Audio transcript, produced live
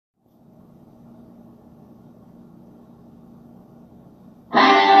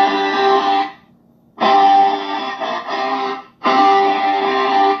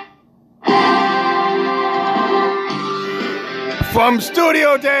From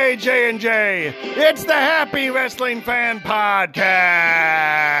Studio Day J&J, it's the Happy Wrestling Fan Podcast.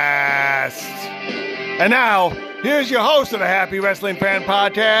 And now, here's your host of the Happy Wrestling Fan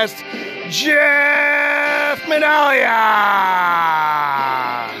Podcast, Jeff Minalia.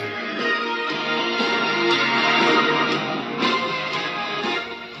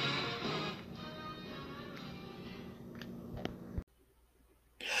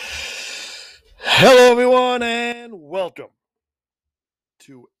 Hello, everyone, and welcome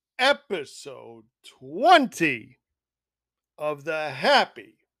to episode 20 of the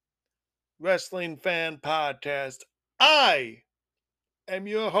Happy Wrestling Fan Podcast. I am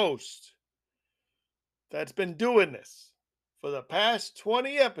your host that's been doing this for the past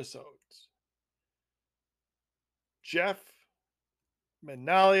 20 episodes, Jeff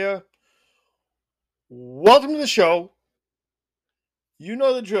Minalia. Welcome to the show. You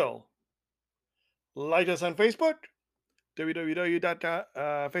know the drill. Like us on Facebook,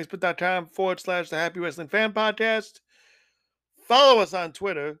 www.facebook.com/the Happy Wrestling Fan Podcast. Follow us on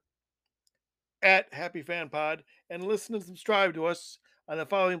Twitter at Happy Fan Pod, and listen and subscribe to us on the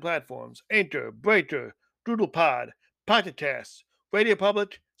following platforms: Anchor, Breaker, DoodlePod, Pocket Casts, Radio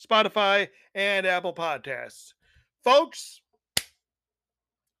Public, Spotify, and Apple Podcasts. Folks,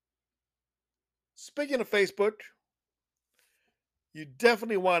 speaking of Facebook, you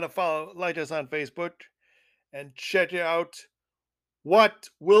definitely want to like us on Facebook and check out what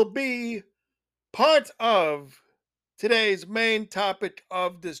will be part of today's main topic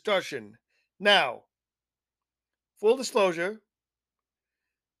of discussion. Now, full disclosure,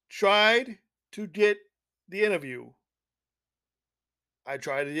 tried to get the interview. I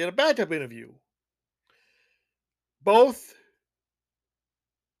tried to get a backup interview. Both,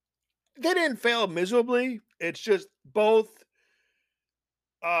 they didn't fail miserably. It's just both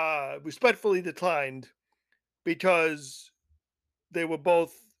respectfully declined because they were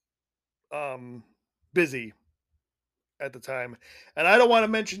both busy at the time. And I don't want to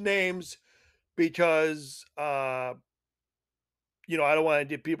mention names because, I don't want to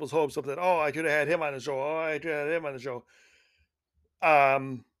get people's hopes up that, I could have had him on the show. I could have had him on the show.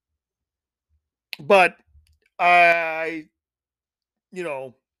 But I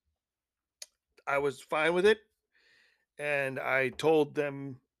was fine with it. And I told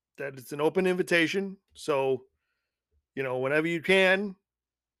them that it's an open invitation. So, whenever you can,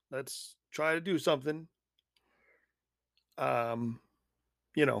 let's try to do something. To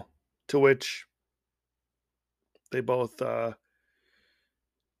which they both, I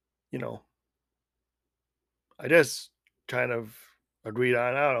just kind of agreed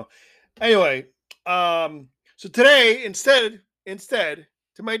on. I don't know. Anyway, so today, instead,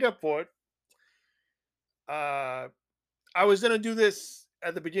 to make up for it, I was going to do this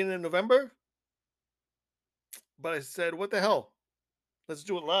at the beginning of November, but I said, what the hell? Let's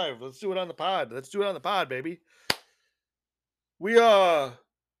do it live. Let's do it on the pod. Let's do it on the pod, baby. We are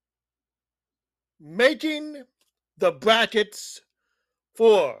making the brackets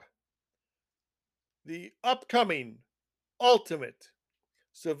for the upcoming Ultimate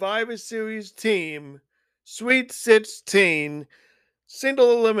Survivor Series Team Sweet 16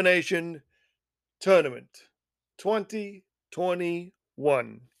 Single Elimination Tournament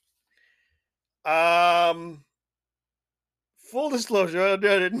 2021. Full disclosure, I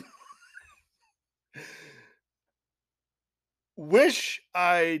didn't wish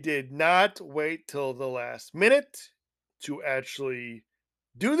I did not wait till the last minute to actually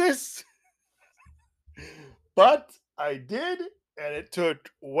do this, but I did, and it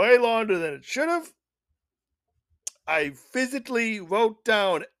took way longer than it should have. I physically wrote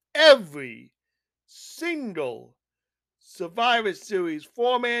down every single Survivor Series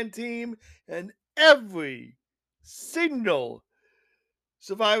 4-man team and every single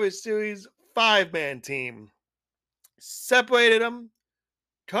Survivor Series 5-man team. Separated them,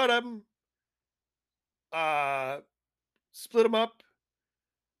 cut them, split them up,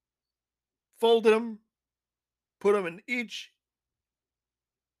 folded them, put them in each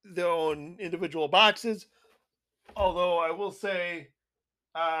their own individual boxes. Although I will say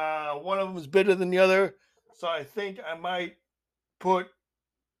one of them is bigger than the other. So I think I might put,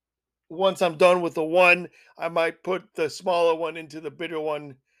 once I'm done with the one, I might put the smaller one into the bigger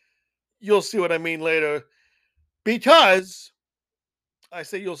one. You'll see what I mean later. Because, I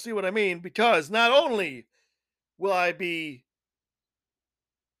say you'll see what I mean, because not only will I be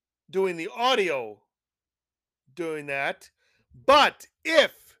doing the audio doing that, but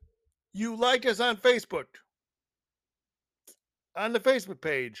if you like us on Facebook, on the Facebook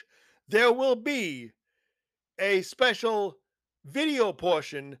page, there will be a special video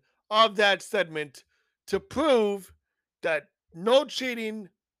portion of that segment to prove that No cheating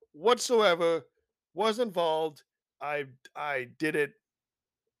whatsoever was involved. I I did it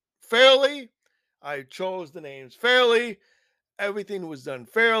fairly. I chose the names fairly. Everything was done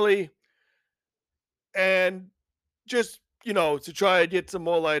fairly, and just to try to get some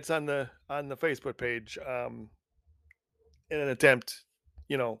more lights on the Facebook page, in an attempt,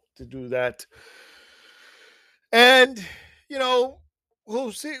 to do that. And you know,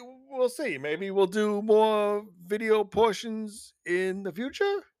 we'll see. We'll see. Maybe we'll do more video portions in the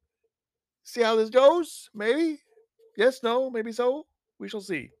future. See how this goes. Maybe yes, no, maybe so. We shall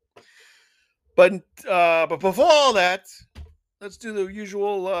see. But but before all that, let's do the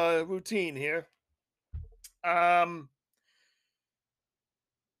usual routine here. Um,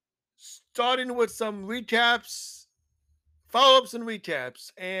 Starting with some recaps, follow ups, and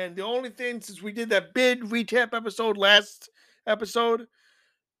recaps. And the only thing, since we did that big recap episode last episode,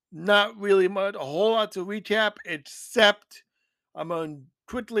 not really much, a whole lot to recap, except I'm going to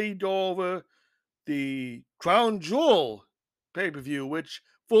quickly go over the Crown Jewel pay per view, which,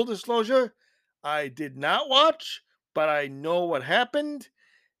 full disclosure, I did not watch, but I know what happened.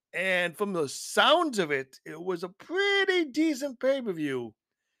 And from the sounds of it, it was a pretty decent pay per view.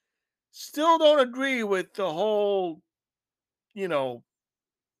 Still don't agree with the whole, you know,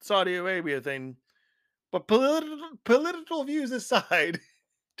 Saudi Arabia thing, but political views aside,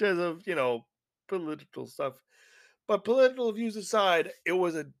 because of political stuff. But political views aside, it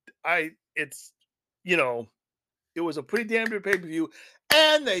was a I it's you know it was a pretty damn good pay per view,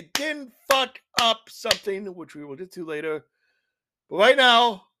 and they didn't fuck up something which we will get to later. But right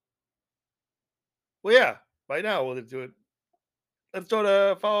now, well, yeah, right now we'll get to it. Let's go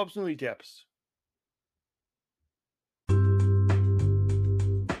to follow ups and recaps.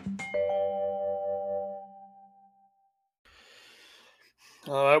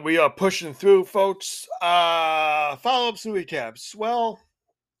 All right, we are pushing through, folks. Follow ups and recaps. Well,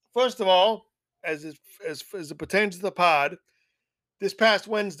 first of all, as it pertains to the pod, this past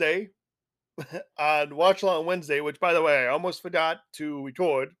Wednesday, on Watch Along Wednesday, which by the way I almost forgot to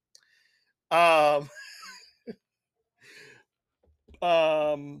record. Um,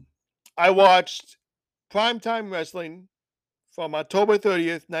 I watched Primetime Wrestling from October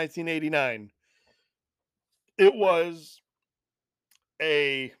 30th, 1989. It was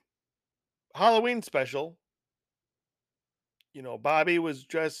a Halloween special. Bobby was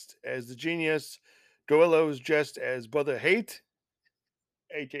dressed as the genius. Gorilla was dressed as Brother Hate,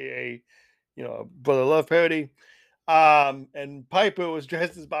 aka Brother Love parody. And Piper was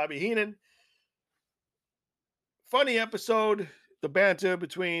dressed as Bobby Heenan. Funny episode. The banter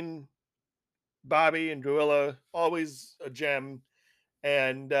between Bobby and Gorilla, always a gem.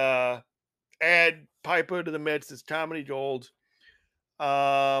 And add Piper to the mix as comedy gold.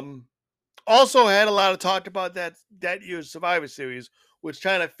 Um, Also had a lot of talk about that year's Survivor Series, which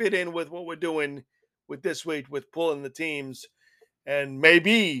kind of fit in with what we're doing with this week with pulling the teams, and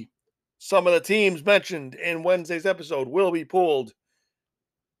maybe some of the teams mentioned in Wednesday's episode will be pulled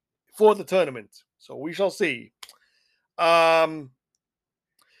for the tournament. So we shall see. Um,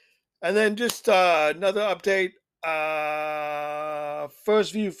 and then just another update.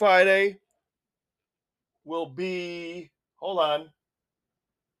 First View Friday will be, hold on,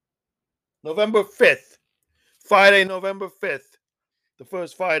 November 5th. Friday, November 5th. The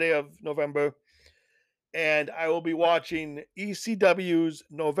first Friday of November. And I will be watching ECW's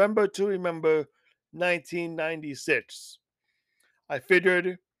November to Remember 1996. I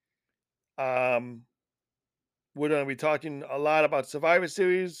figured um, we're going to be talking a lot about Survivor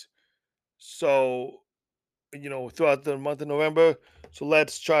Series. So, throughout the month of November. So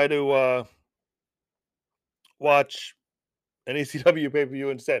let's try to watch an ECW pay per view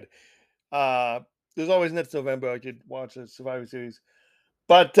instead. There's always next November I could watch a Survivor Series.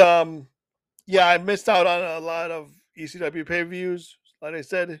 But yeah, I missed out on a lot of ECW pay per views, like I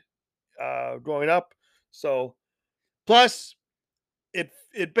said, growing up. So plus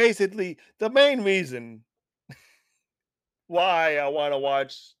it basically, the main reason why I want to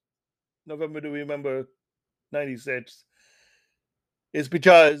watch November to Remember 96 is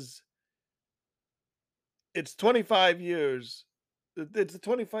because it's 25 years. It's the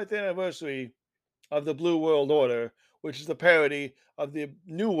 25th anniversary of the Blue World Order, which is a parody of the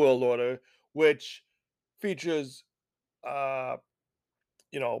New World Order, which features, uh,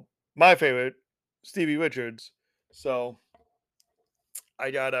 my favorite, Stevie Richards. So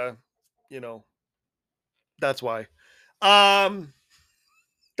I gotta, you know, that's why. Um,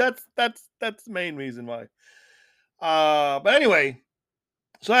 that's the main reason why. But anyway,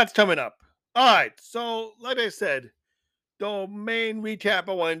 so that's coming up. All right. So like I said, the main recap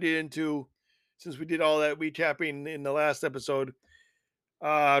I want to get into. since we did all that recapping in the last episode.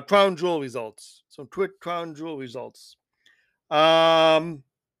 Crown Jewel results. Some Crown Jewel results.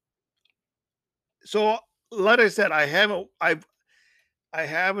 So like I said, I haven't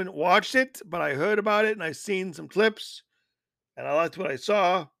watched it, but I heard about it and I've seen some clips and I liked what I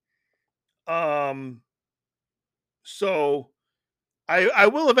saw. Um so I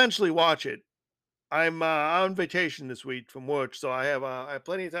will eventually watch it. I'm on vacation this week from work, so I have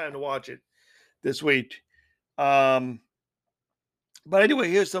plenty of time to watch it this week. Um but anyway,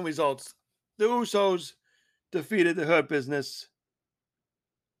 here's some results. The Usos defeated the Hurt Business.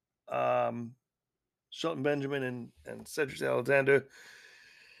 Um Shelton Benjamin and Cedric Alexander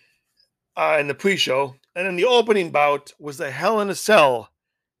in the pre-show, and then the opening bout was a Hell in a Cell,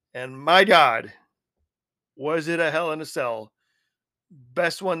 and my God, was it a Hell in a Cell?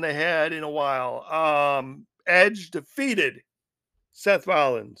 Best one they had in a while. Edge defeated Seth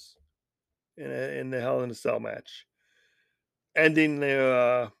Rollins in the Hell in a Cell match, ending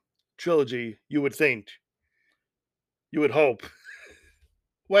their trilogy. You would think, you would hope.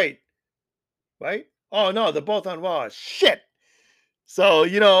 Wait, right? Oh no, they're both on Raw. Shit. So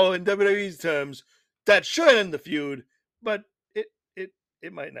in WWE's terms, that should end the feud, but it it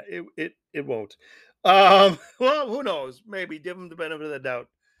it might not. It won't. Well, who knows? Maybe give them the benefit of the doubt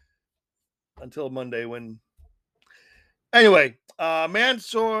until Monday when. Anyway,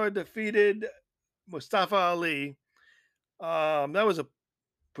 Mansoor defeated Mustafa Ali. That was a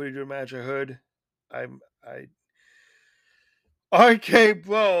pretty good match. I heard. I RK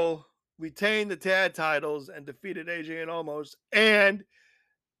Bro retained the tag titles and defeated AJ and Almost. And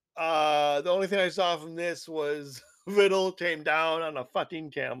the only thing I saw from this was Riddle came down on a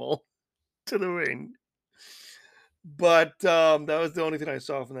fucking camel to the ring. But that was the only thing I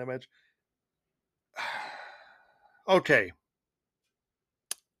saw from that match. Okay.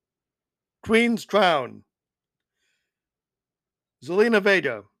 Queen's Crown. Zelina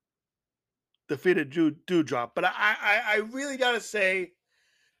Vega defeated Dewdrop. But I really got to say,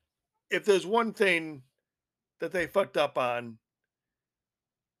 if there's one thing that they fucked up on,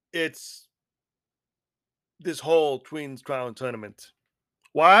 it's this whole Queen's Crown tournament.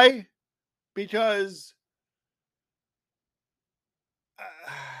 Why? Because,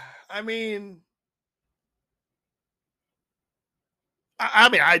 I mean,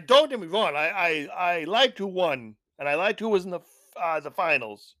 I don't get me wrong. I liked who won, and I liked who was in the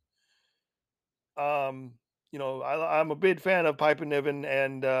finals. I'm a big fan of Piper Niven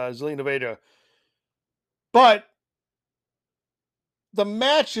and Zelina Vega, but the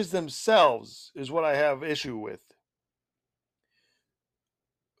matches themselves is what I have issue with.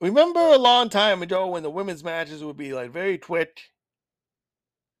 Remember a long time ago when the women's matches would be like very quick?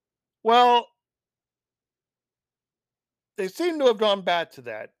 Well, they seem to have gone back to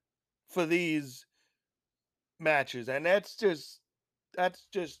that for these matches, and that's just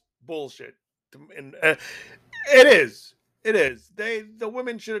bullshit. And it is, it is. The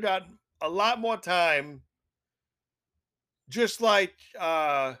women should have gotten a lot more time, just like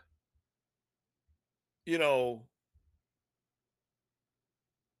you know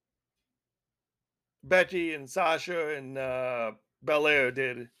Becky and Sasha and Belair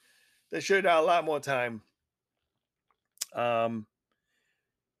did. They should have got a lot more time. Um,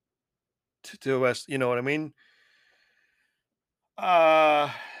 to rest, you know what I mean? Uh,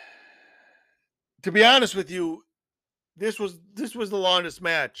 to be honest with you, this was the longest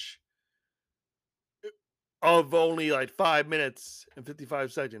match of only like 5 minutes and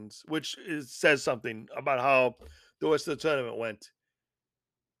 55 seconds, which says something about how the rest of the tournament went.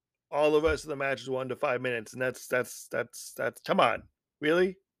 All the rest of the matches were under 5 minutes, and that's come on,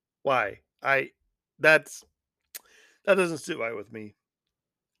 really? Why? That's that doesn't sit right with me.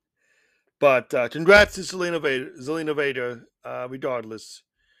 But congrats to Zelina Vega, regardless.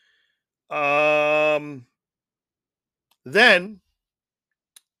 Then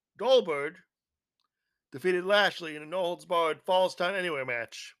Goldberg defeated Lashley in a no holds barred Falls Count Anywhere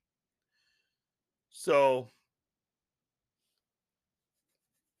match. So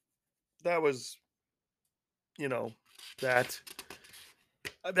that was, that.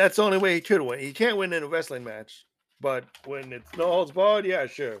 That's the only way he could win. He can't win in a wrestling match, but when it's no holds barred, yeah,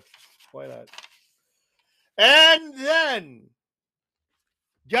 sure, why not? And then,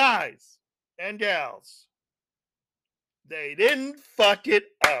 guys and gals, they didn't fuck it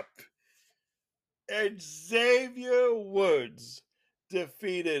up. Xavier Woods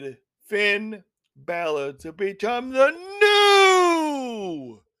defeated Finn Balor to become the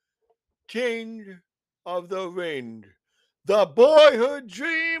new King of the Ring. The boyhood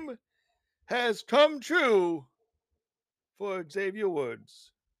dream has come true for Xavier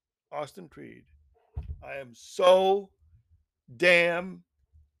Woods. Austin Creed. I am so damn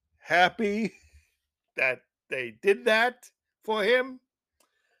happy that they did that for him.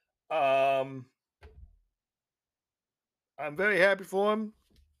 Um, I'm very happy for him.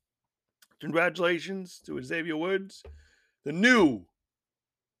 Congratulations to Xavier Woods, the new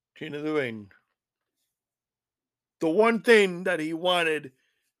King of the Ring. The one thing that he wanted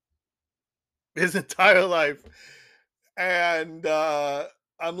his entire life. And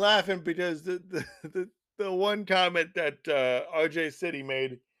I'm laughing because the one comment that RJ City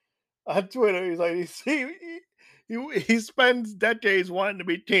made on Twitter, he's like, he spends decades wanting to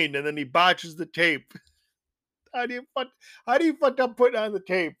be king, and then he botches the tape. How do you fuck? How do you fuck up putting on the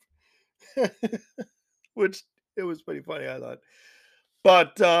tape? Which it was pretty funny, I thought.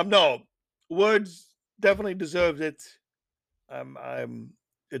 But no, Woods definitely deserves it. I'm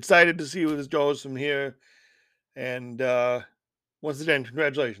excited to see where this goes from here. And once again,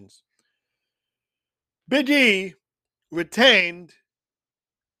 congratulations. Big E retained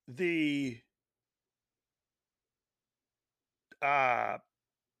the uh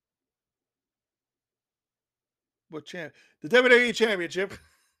what champ the WWE Championship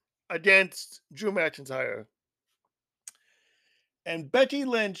against Drew McIntyre. And Becky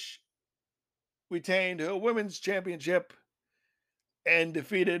Lynch retained her women's championship and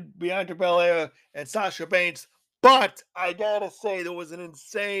defeated Bianca Belair and Sasha Banks. But I gotta say, there was an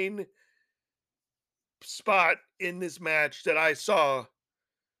insane spot in this match that I saw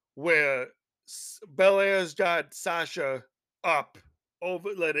where Belair's got Sasha up over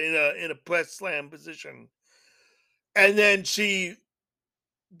like, in a press slam position, and then she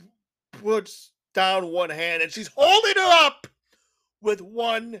puts down one hand and she's holding her up with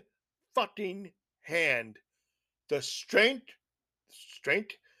one fucking hand. The strength,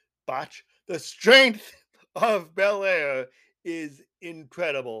 botch. The strength of Belair is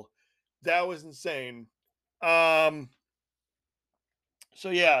incredible. That was insane. Um, so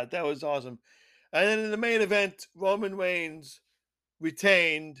yeah, that was awesome. And then in the main event, Roman Reigns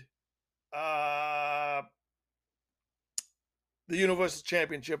retained uh, the Universal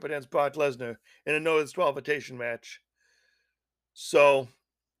Championship against Brock Lesnar in a no disqualification match. So,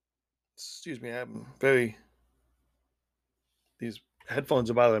 excuse me, I'm very. These headphones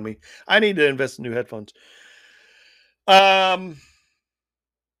are bothering me. I need to invest in new headphones. Um.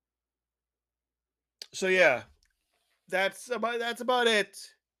 So yeah, that's about it.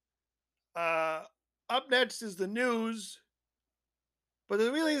 Uh, Up next is the news, but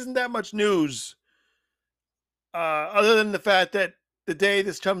there really isn't that much news. Other than the fact that the day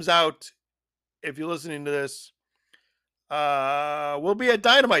this comes out, if you're listening to this, we'll be at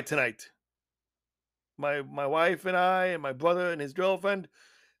Dynamite tonight. My wife and I and my brother and his girlfriend.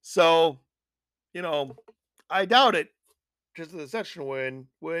 So, you know, I doubt it because of the section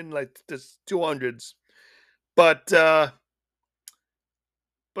we're in like this 200s. But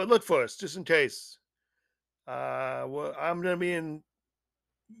look for us just in case. I'm gonna be in.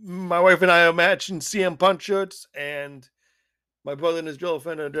 My wife and I are matching CM Punk shirts, and my brother and his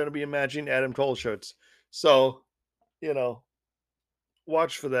girlfriend are gonna be matching Adam Cole shirts. So, you know,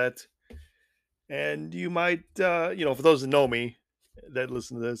 watch for that. And you might, for those that know me, that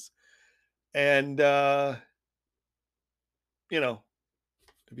listen to this, and you know,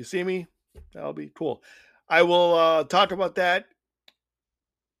 if you see me, that'll be cool. I will talk about that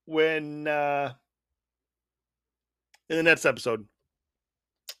when in the next episode,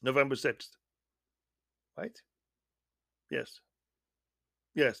 November 6th. Right? Yes.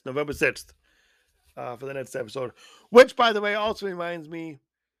 Yes, November 6th for the next episode. Which, by the way, also reminds me,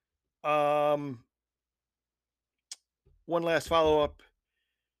 um, one last follow up.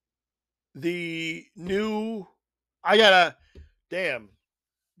 The new, I gotta, damn,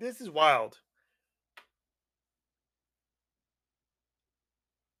 this is wild.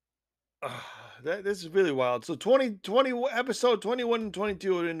 This is really wild. So 2020 episode 21 and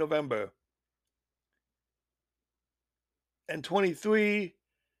 22 are in November, and 23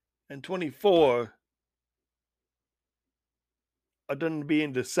 and 24 are going to be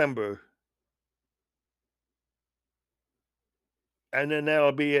in December, and then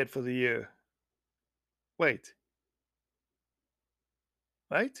that'll be it for the year. Wait,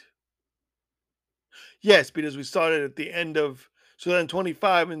 right? Yes, because we started at the end of, so then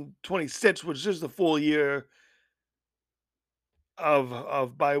 25 and 26, which is the full year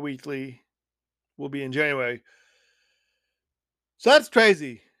of biweekly, will be in January. So that's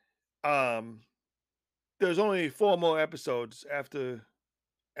crazy. Um, there's only 4 more episodes after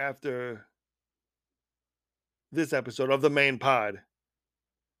this episode of the main pod.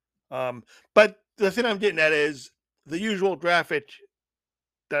 But the thing I'm getting at is the usual graphic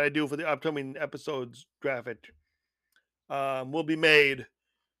that I do for the upcoming episodes graphic will be made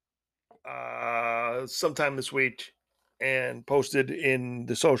sometime this week and posted in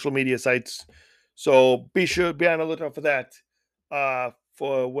the social media sites. So be sure to be on the lookout for that.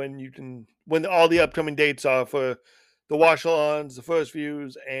 For when all the upcoming dates are for the wash-alongs, the first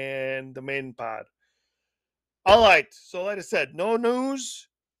views, and the main pod. All right. So like I said, no news.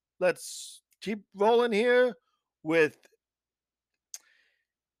 Let's keep rolling here with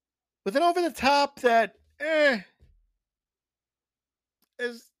an over the top that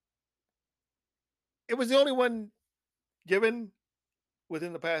is it was the only one given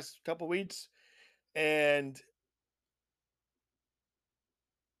within the past couple weeks, and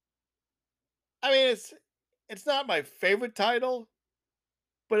I mean it's not my favorite title,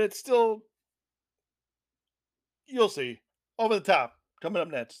 but it's still, you'll see. Over the top coming up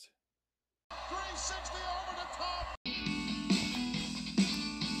next. 360 over the top.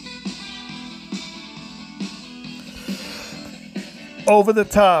 Over the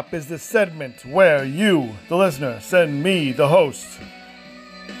Top is the segment where you, the listener, send me, the host,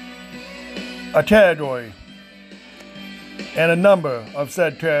 a category and a number of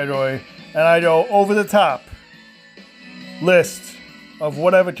said category, and I go over the top list of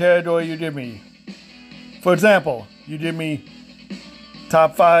whatever category you give me. For example, you give me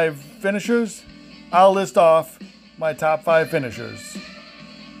top 5 finishers, I'll list off my top 5 finishers.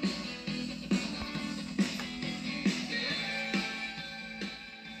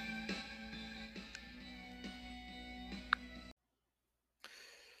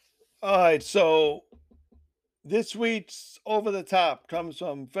 All right, so this week's Over the Top comes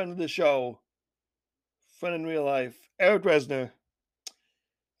from friend of the show, friend in real life, Eric Resner.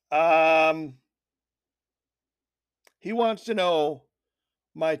 He wants to know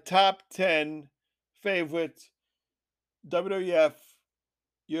my top 10 favorite WWF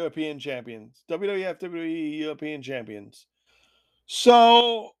European champions. WWF WWE European champions.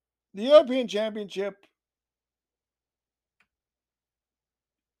 So, the European Championship,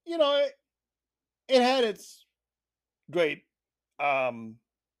 it had its great um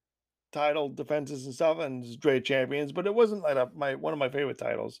title defenses and stuff and great champions, but it wasn't like one of my favorite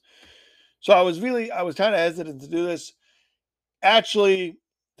titles. So I was kind of hesitant to do this. Actually,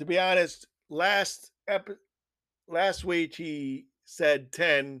 to be honest, last week he said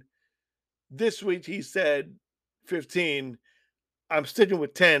 10. This week he said 15. I'm sticking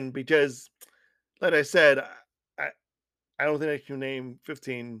with 10 because, like I said, I, I don't think I can name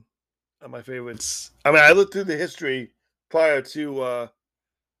 15 of my favorites. I mean, I looked through the history prior to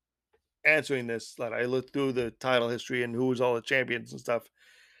answering this. Like, I looked through the title history and who was all the champions and stuff.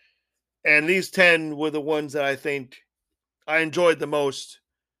 And these 10 were the ones that I think I enjoyed the most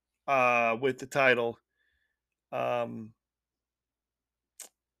with the title. Um,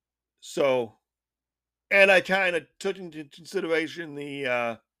 so, and I kind of took into consideration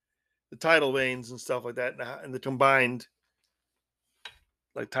the title reigns and stuff like that, and the combined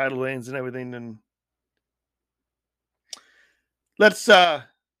like title reigns and everything. And let's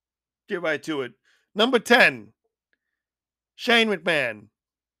get right to it. Number 10, Shane McMahon.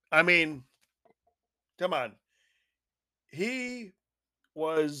 I mean, come on, he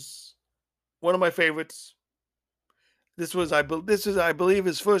was one of my favorites. This is I believe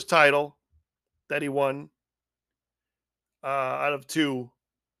his first title that he won out of 2.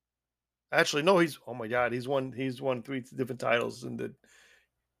 Actually, no, he's oh my god, he's won 3 different titles in the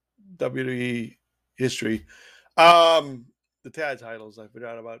WWE history. The tag titles I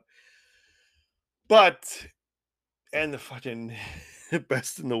forgot about. But and the fucking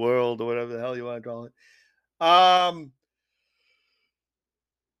best in the world or whatever the hell you want to call it.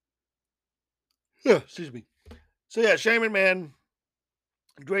 Yeah, excuse me. So yeah, Shane McMahon,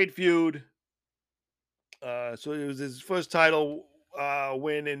 great feud. So it was his first title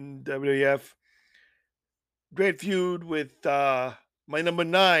win in WWF. Great feud with my number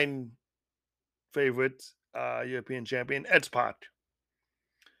 9 favorite European champion, Ed Spot.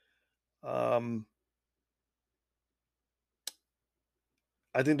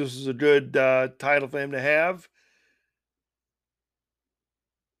 I think this is a good title for him to have.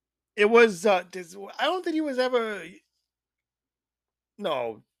 It was. I don't think he was ever.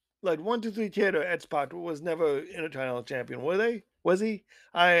 No, like 1, 2, 3 kid or Ed Spot was never Intercontinental champion. Were they? Was he?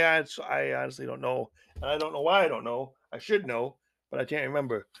 I honestly don't know, and I don't know why I don't know. I should know, but I can't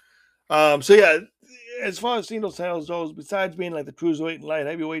remember. So yeah, as far as singles titles goes, besides being like the cruiserweight and light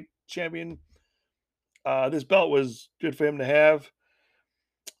heavyweight champion, this belt was good for him to have.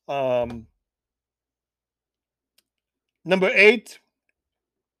 Number 8,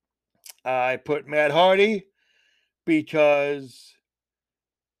 I put Matt Hardy because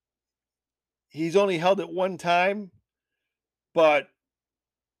he's only held it one time, but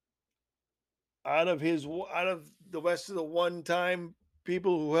out of the rest of the one time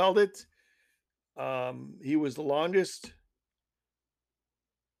people who held it, he was the longest.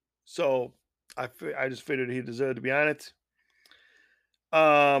 So I just figured he deserved to be on it.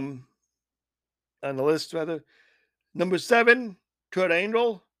 Um, on the list rather. Number 7, Kurt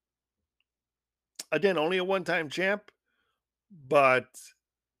Angle. Again, only a one-time champ, but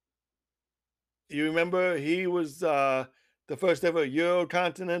you remember he was the first ever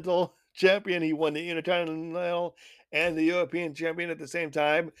Eurocontinental champion. He won the Intercontinental and the European champion at the same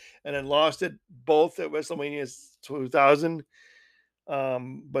time, and then lost it both at WrestleMania 2000.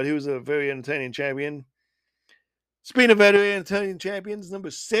 But he was a very entertaining champion. Speaking of very entertaining champions,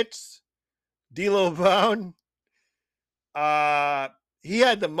 number 6, D'Lo Brown. Uh, he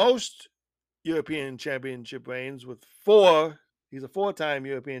had the most European championship reigns with 4. He's a 4-time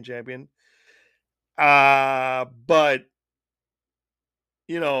European champion. But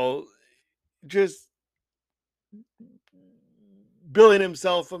you know, just billing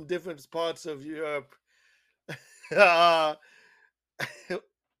himself from different parts of Europe uh,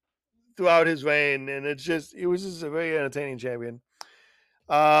 throughout his reign, and it was just a very entertaining champion.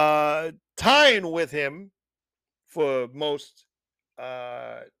 Tying with him for most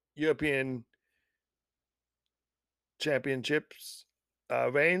European championships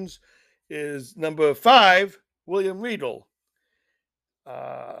reigns is number 5, William Regal.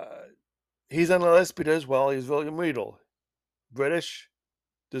 He's on the list because, well, he's William Regal, British,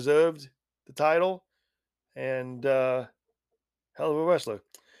 deserved the title, and hell of a wrestler.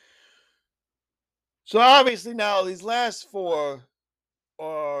 So obviously now these last 4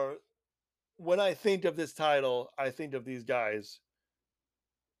 are, when I think of this title, I think of these guys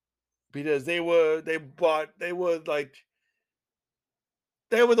because they were the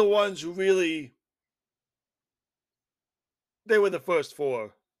ones who really, they were the first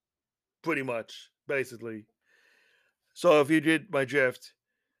 4, pretty much, basically. So if you did my drift,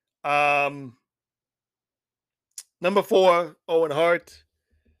 um, number 4, Owen Hart.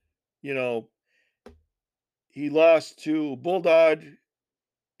 You know, he lost to Bulldog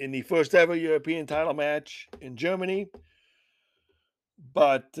in the first ever European title match in Germany,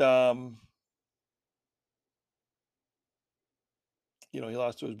 but he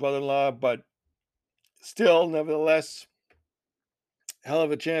lost to his brother-in-law, but still, nevertheless, hell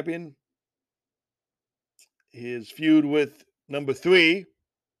of a champion. His feud with number 3,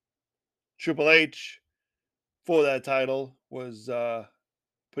 Triple H, for that title was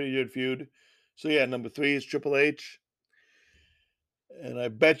pretty good feud. So yeah, number 3 is Triple H, and I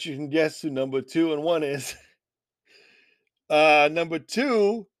bet you can guess who number 2 and 1 is. Number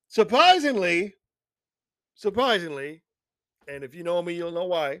 2, surprisingly, and if you know me, you'll know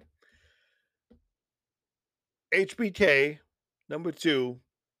why. HBK, number 2,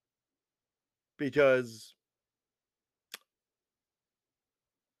 because,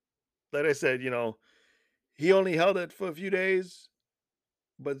 like I said, he only held it for a few days,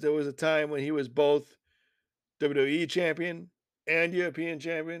 but there was a time when he was both WWE champion and European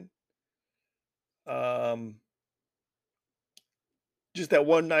champion. Um, just that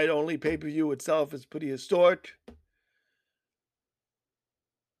one night only pay-per-view itself is pretty historic.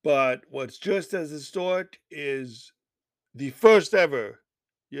 But what's just as historic is the first ever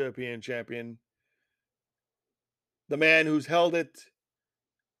European champion, the man who's held it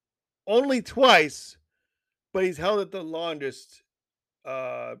only twice, but he's held it the longest,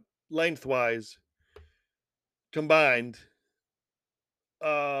 uh, lengthwise combined.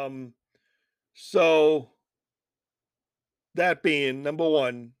 Um, so that being number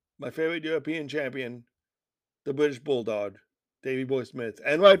 1, my favorite European champion, the British Bulldog, Davey Boy Smith,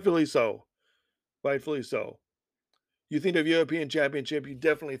 and rightfully so. Rightfully so. You think of European Championship, you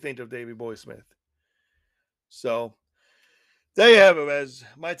definitely think of Davey Boy Smith. So there you have it as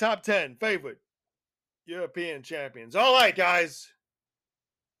my top 10 favorite European champions. All right, guys.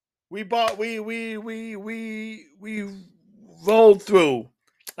 We rolled through,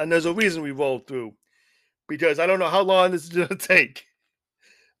 and there's a reason we rolled through, because I don't know how long this is gonna take.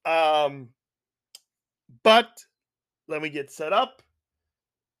 But let me get set up.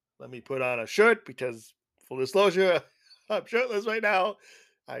 Let me put on a shirt because, full disclosure, I'm shirtless right now.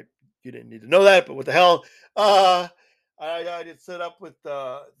 You didn't need to know that, but what the hell? I got it set up with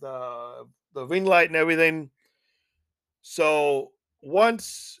the ring light and everything. So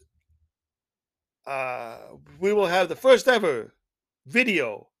once we will have the first ever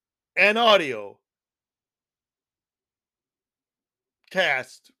video and audio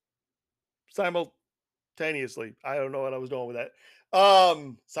cast simultaneously. I don't know what I was doing with that.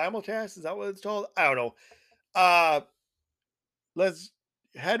 Simulcast, is that what it's called? I don't know. Uh let's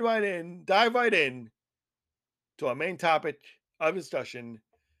dive right in to our main topic of discussion,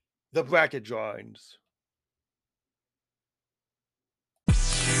 the bracket drawings.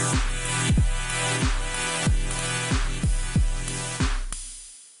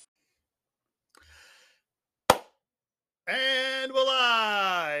 And we're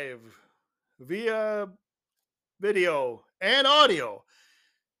live via video and audio.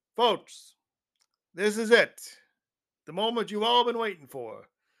 Folks, this is it. The moment you've all been waiting for.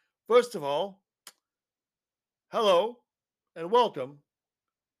 First of all, hello and welcome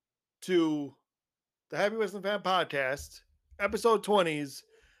to the Happy Wrestling Fan Podcast, episode 20's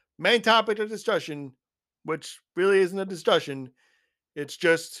main topic of discussion, which really isn't a discussion, it's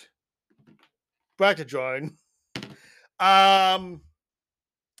just bracket drawing. Um,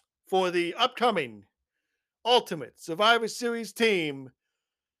 for the upcoming Ultimate Survivor Series team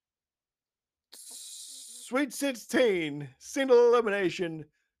Sweet 16 Single Elimination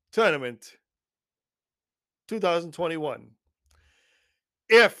Tournament 2021.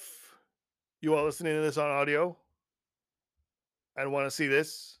 If you are listening to this on audio and want to see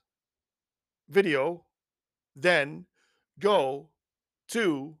this video, then go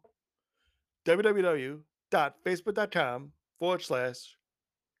to www.facebook.com/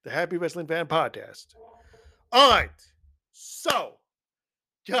 the Happy Wrestling Fan Podcast. All right. So,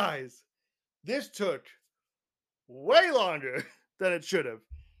 guys, this took way longer than it should have.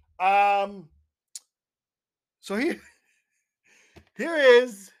 So here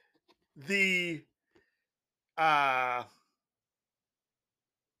is the 5-man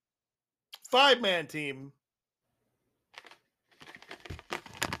team.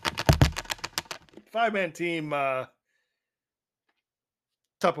 5-man team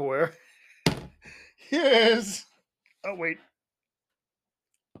Tupperware. Here is. Oh, wait.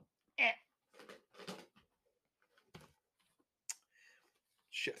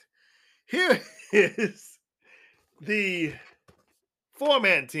 Shit. Here is the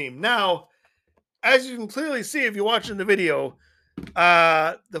 4-man team. Now, as you can clearly see if you're watching the video,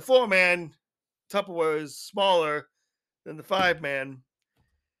 the 4-man Tupperware is smaller than the 5-man.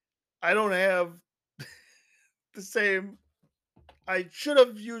 I don't have the same. I should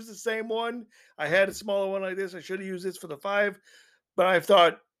have used the same one. I had a smaller one like this. I should have used this for the 5, but I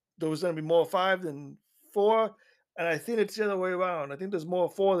thought there was going to be more 5 than 4, and I think it's the other way around. I think there's more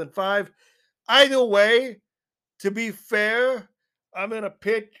 4 than 5. Either way, to be fair, I'm going to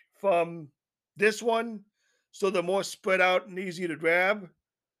pick from this one so they're more spread out and easier to grab.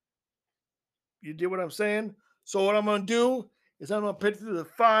 You get what I'm saying? So what I'm going to do is I'm going to pick through the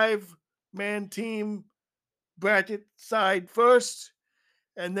 5-man team bracket side first,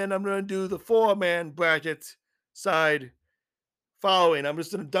 and then I'm going to do the 4-man bracket side following. I'm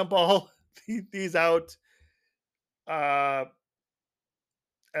just going to dump all these out and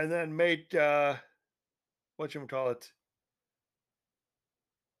then make whatchamacallit,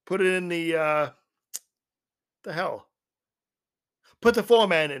 put it in the hell. Put the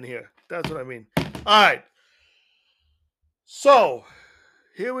 4-man in here. That's what I mean. All right. So,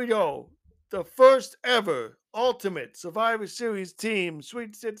 here we go. The first ever Ultimate Survivor Series team,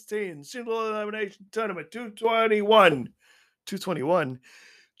 Sweet 16, Single Elimination Tournament 2021.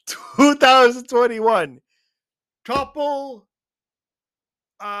 Couple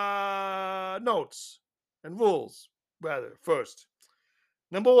notes and rules, rather, first.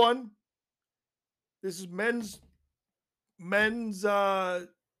 Number one, this is men's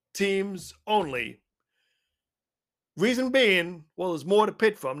teams only. Reason being, well, there's more to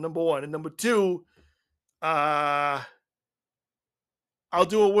pick from, number one. And number two, I'll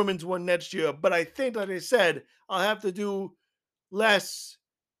do a women's one next year. But I think, like I said, I'll have to do less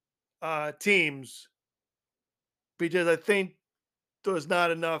teams because I think there's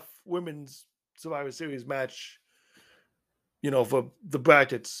not enough women's Survivor Series match, for the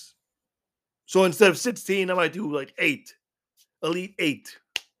brackets. So instead of 16, I might do like 8, Elite 8,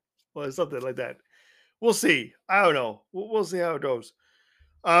 or something like that. We'll see. I don't know. We'll see how it goes.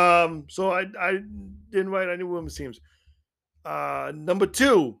 So I didn't write any women's teams. Number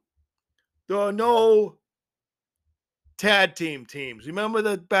two, there are no tag teams. Remember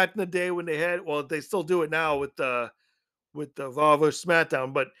that back in the day when they had? Well, they still do it now with the Raw vs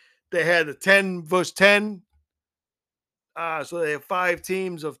SmackDown, but they had the 10 versus 10. So they have 5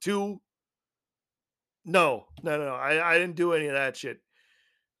 teams of 2. No. I didn't do any of that shit.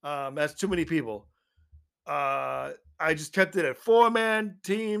 That's too many people. I just kept it at 4-man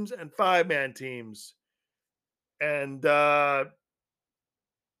teams and 5-man teams. And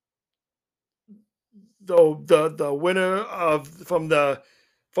the winner of from the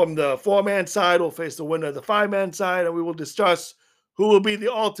 4-man side will face the winner of the 5-man side, and we will discuss who will be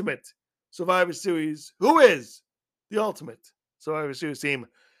the ultimate Survivor Series. Who is the ultimate Survivor Series team?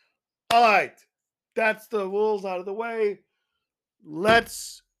 All right, that's the rules out of the way.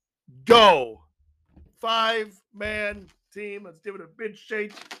 Let's go. 5-man team. Let's give it a big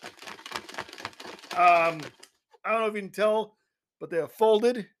shake. I don't know if you can tell, but they are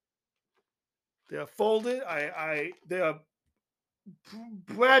folded. They are folded. They are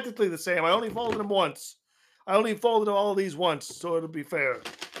practically the same. I only folded them once. I only folded all of these once, so it'll be fair.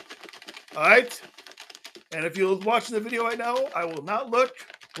 All right. And if you're watching the video right now, I will not look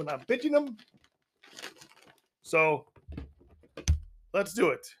when I'm pitching them. So let's do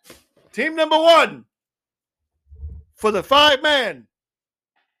it. Team number 1 for the 5-man.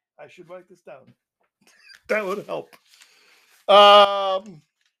 I should write this down. That would help. I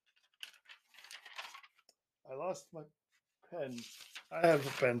lost my pen. I have a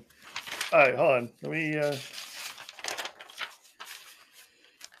pen. All right, hold on. Let me.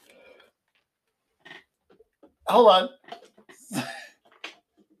 Hold on.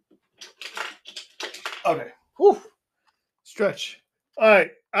 Okay. Whew. Stretch. All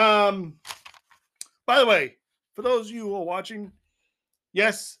right. By the way, for those of you who are watching,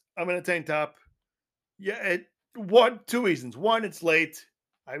 yes, I'm in a tank top. Yeah, two reasons. One, it's late.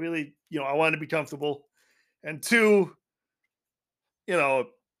 I really, I want to be comfortable. And two,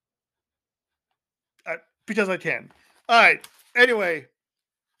 because I can. All right. Anyway,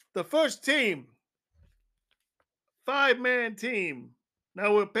 the first team, 5-man team.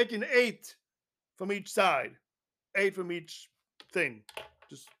 Now we're picking 8 from each side. 8 from each thing.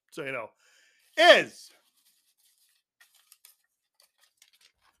 Just so you know. Is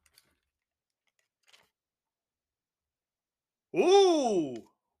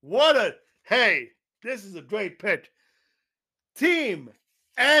hey, this is a great pick. Team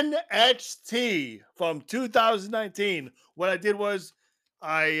NXT from 2019. What I did was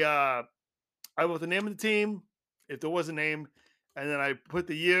I wrote the name of the team, if there was a name, and then I put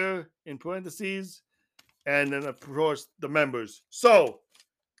the year in parentheses, and then of course the members. So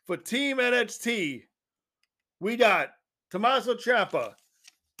for Team NXT, we got Tommaso Ciampa,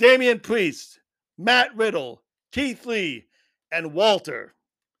 Damian Priest, Matt Riddle, Keith Lee, and Walter.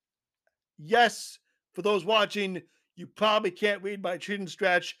 Yes, for those watching, you probably can't read my chin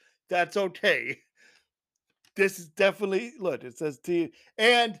stretch. That's okay. This is definitely, look, it says T.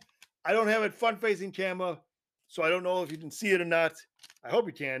 And I don't have it front-facing camera, so I don't know if you can see it or not. I hope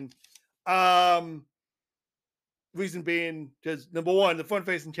you can. Reason being, because number one, the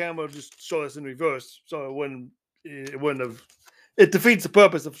front-facing camera just show us in reverse, so it wouldn't have. It defeats the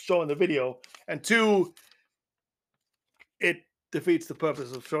purpose of showing the video. And two, it defeats the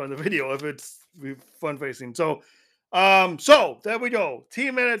purpose of showing the video if it's front-facing. So there we go.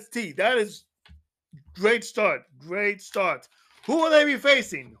 Team NXT. That is great start. Great start. Who will they be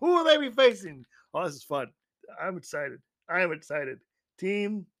facing? Oh, this is fun. I'm excited.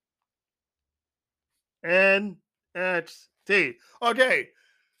 Team NXT. Okay.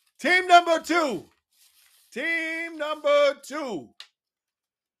 Team number 2.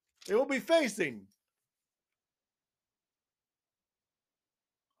 They will be facing.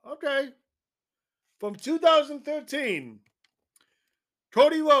 Okay. From 2013.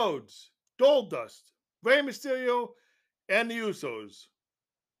 Cody Rhodes, Goldust, Rey Mysterio, and the Usos.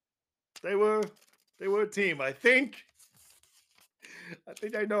 They were a team. I think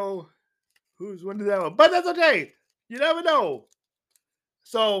I know who's winning that one, but that's okay. You never know.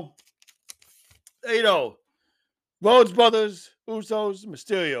 So, Rhodes brothers, Usos,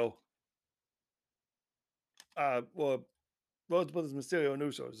 Mysterio. Rhodes brothers, Mysterio, and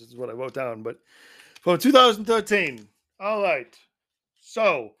Usos. This is what I wrote down. But from 2013. All right.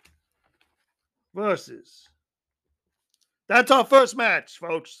 So, versus. That's our first match,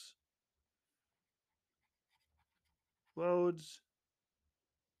 folks. Rhodes,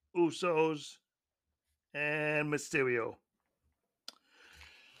 Usos, and Mysterio.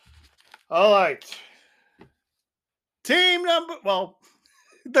 All right. Team number,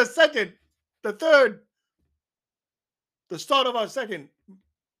 the start of our second,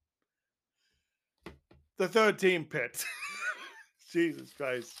 the third team pit. Jesus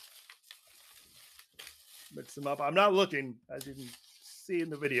Christ. Mix them up. I'm not looking, as you can see in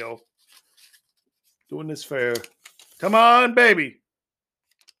the video. Doing this fair. Come on, baby.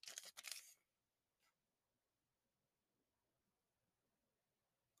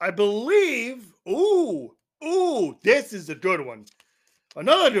 I believe, this is a good one.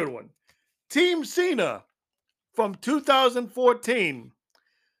 Another good one. Team Cena from 2014.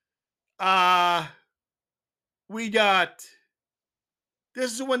 we got.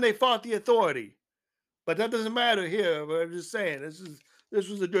 This is when they fought the Authority, but that doesn't matter here. But I'm just saying this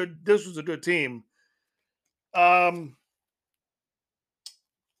was a good team.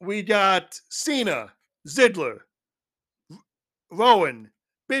 We got Cena, Ziggler, Rowan,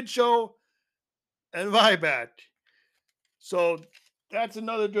 Big Show, and Ryback. So that's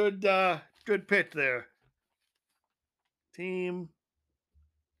another good pick there. Team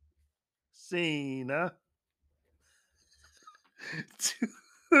Cena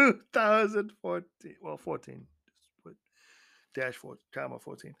 2014. Well, 14. Dash 4, comma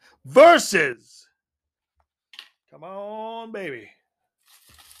 14. Versus. Come on, baby.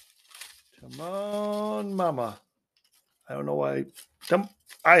 Come on, mama. I don't know why.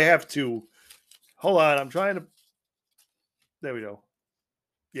 I have to. Hold on. I'm trying to. There we go.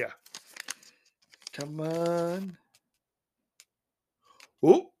 Yeah. Come on.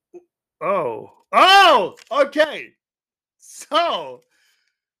 Ooh. Oh, okay. So,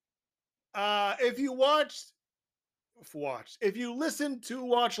 if you if you listen to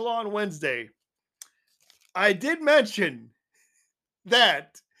Watch Along Wednesday, I did mention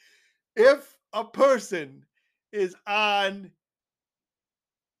that if a person is on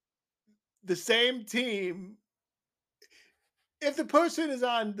the same team, if the person is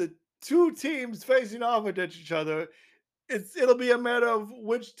on the two teams facing off against each other, it'll be a matter of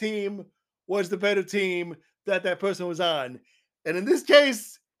which team was the better team that person was on. And in this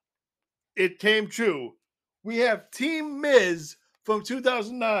case, it came true. We have Team Miz from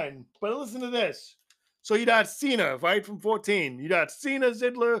 2009. But listen to this. So you got Cena, right, from 14. You got Cena,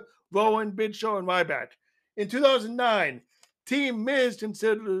 Ziggler, Rowan, Big Show, and Ryback. In 2009, Team Miz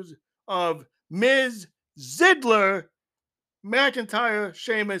considers of Miz, Ziggler, McIntyre,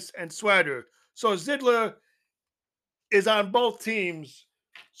 Sheamus, and Swagger. So Ziggler is on both teams.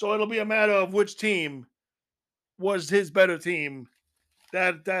 So it'll be a matter of which team was his better team.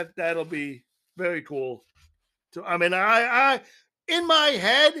 That'll be very cool. So, I mean, I in my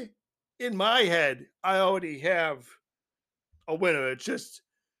head, I already have a winner. It's just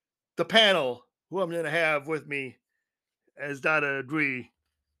the panel who I'm going to have with me has got to agree.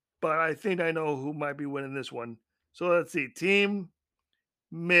 But I think I know who might be winning this one. So let's see. Team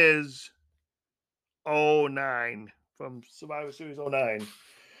Miz 09 from Survivor Series 09.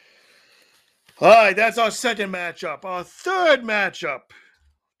 All right, that's our second matchup. Our third matchup.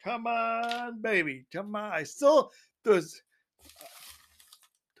 Come on, baby. Come on. Come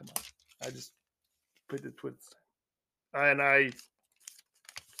on. I just put the twits. And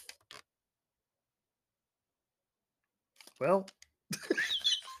well,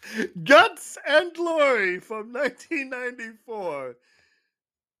 Guts and Glory from 1994.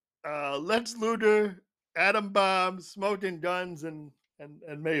 Lex Luger, Adam Bomb, Smoking Guns, and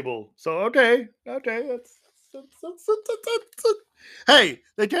Mabel. So okay, that's hey,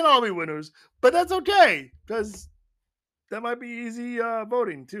 they can't all be winners, but that's okay because that might be easy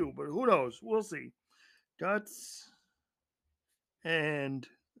voting too. But who knows? We'll see. Guts and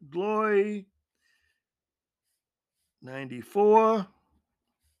Glory 94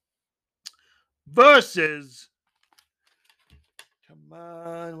 versus. Come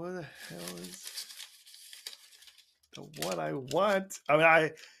on, where the hell is the one I want? I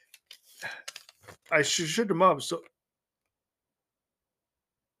mean, I should them up. So,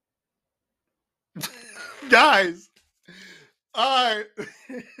 guys, all right.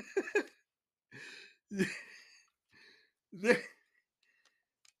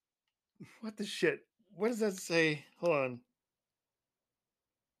 What the shit? What does that say? Hold on.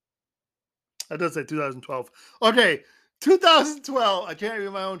 That does say 2012. Okay, 2012. I can't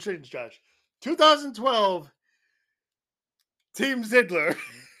read my own change, Josh. 2012. Team Ziggler.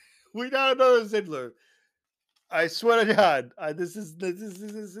 We got another Ziggler. I swear to God, this is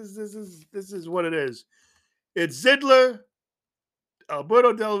what it is. It's Ziggler,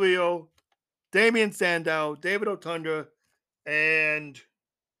 Alberto Del Rio, Damian Sandow, David Otunga, and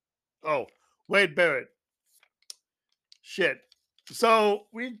Wade Barrett. Shit. So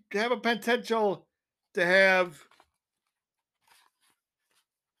we have a potential to have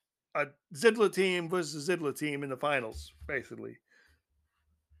a Ziggler team versus Ziggler team in the finals, basically.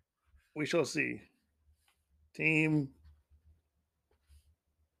 We shall see. Team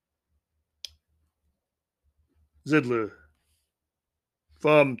Ziggler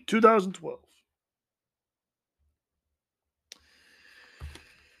from 2012.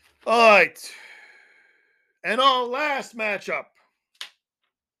 All right. And our last matchup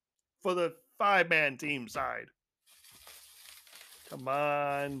for the 5-man team side. Come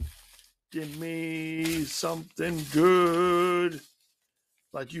on. Give me something good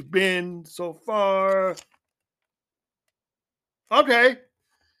like you've been so far. Okay.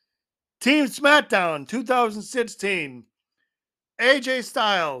 Team SmackDown 2016. AJ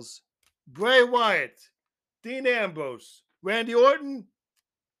Styles, Bray Wyatt, Dean Ambrose, Randy Orton.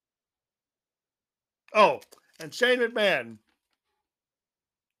 Oh, and Shane McMahon.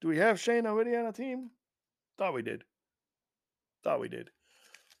 Do we have Shane already on a team? Thought we did.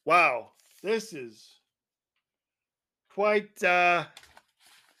 Wow. This is quite damn.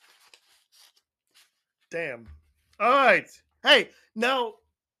 All right. Hey, now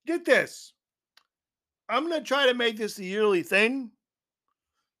get this. I'm gonna try to make this a yearly thing.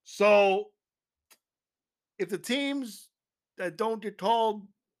 So if the teams that don't get called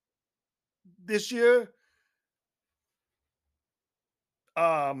this year,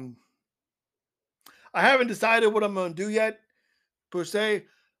 I haven't decided what I'm gonna do yet, per se.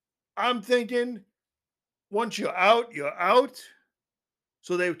 I'm thinking once you're out, you're out.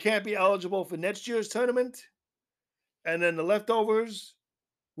 So they can't be eligible for next year's tournament. And then the leftovers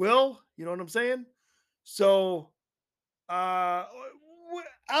will, you know what I'm saying? So uh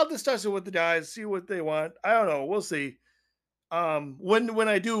I'll discuss it with the guys, see what they want. I don't know. We'll see. When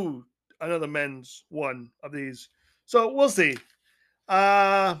I do another men's one of these. So we'll see.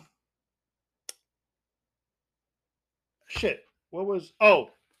 Uh shit. What was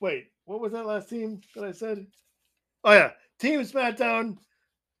that last team that I said? Oh yeah. Team SmackDown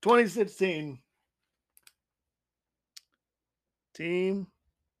 2016. Team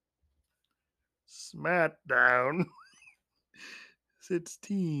SmackDown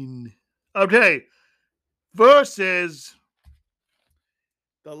 16. Okay. Versus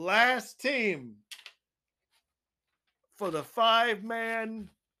the last team for the 5-man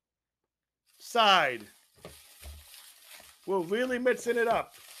side. We're really mixing it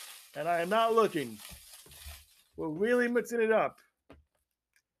up. And I am not looking. We're really mixing it up.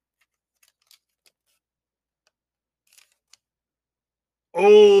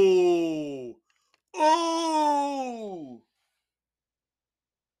 Oh. Oh.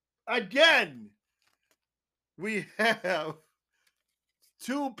 Again, we have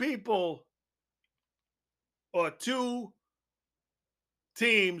two people or two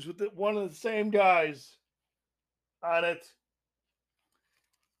teams with one of the same guys on it.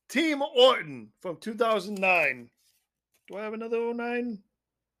 Team Orton from 2009. Do I have another 09?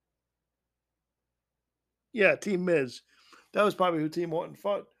 Yeah, Team Miz. That was probably who Team Orton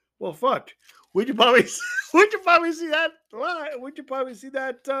fought. Well, fuck. Would you probably see that live? Would you probably see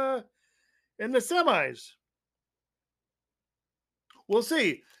that in the semis? We'll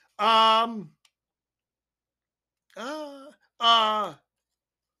see. Um. Uh. Uh.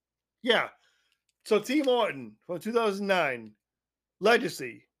 Yeah. So Team Orton from 2009.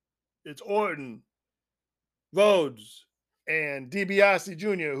 Legacy. It's Orton, Rhodes, and DiBiase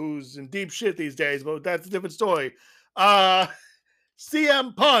Jr., who's in deep shit these days, but that's a different story.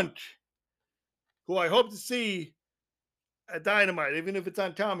 CM Punk, who I hope to see at Dynamite, even if it's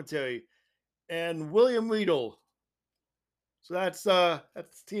on commentary, and William Regal. So that's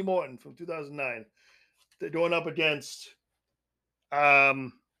Team Orton from 2009. They're going up against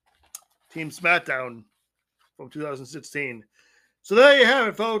Team SmackDown from 2016. So there you have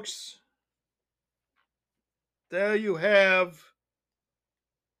it, folks. There you have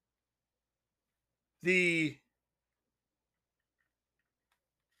the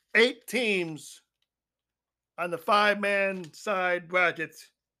 8 teams on the 5-man side bracket.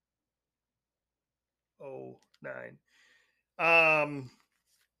 Oh, 9.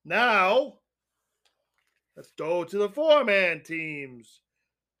 Now let's go to the 4-man teams.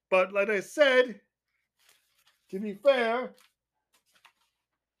 But like I said, to be fair,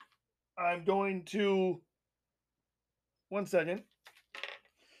 I'm going to 1 second.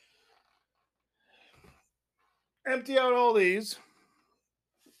 Empty out all these.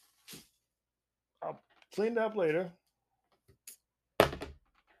 I'll clean it up later.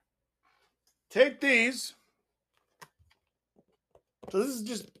 Take these. So this is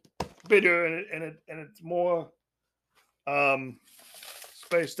just bigger and it's more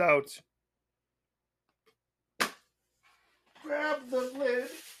spaced out. Grab the lid.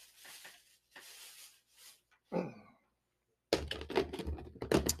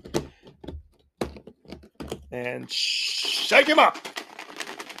 And shake him up.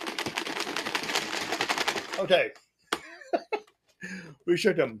 Okay. We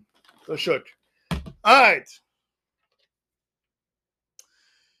shook him. So shook. All right.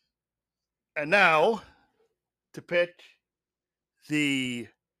 And now to pick the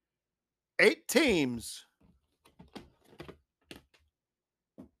 8 teams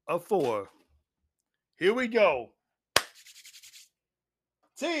of 4. Here we go.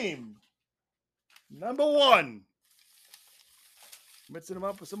 Team number 1. Mixing them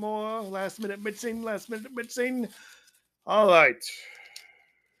up with some more. Last minute mixing. Last minute mixing. All right.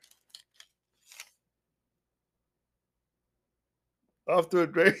 Off to a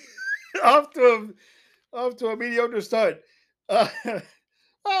great, off to a mediocre start.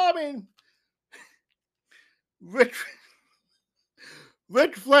 I mean, Rick,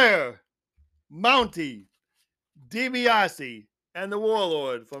 Ric Flair, Mountie, DiBiase, and the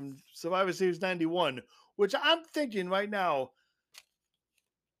Warlord from Survivor Series 91, which I'm thinking right now,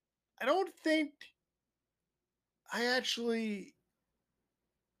 I don't think I actually.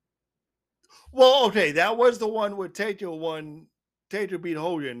 Well, okay, that was the one where Taker won. Taker beat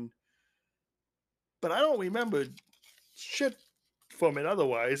Hogan, but I don't remember shit from it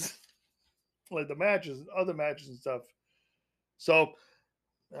otherwise, like the matches, other matches and stuff. So,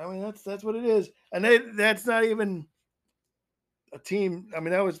 I mean, that's what it is, and that's not even a team. I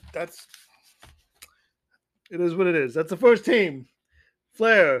mean, that's it is what it is. That's the first team.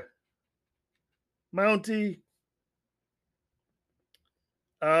 Flair, Mountie,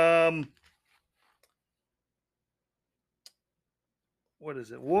 um, what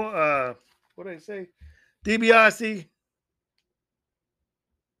is it? What did I say? DiBiase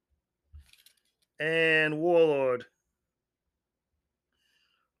and Warlord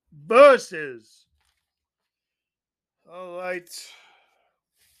versus. All right.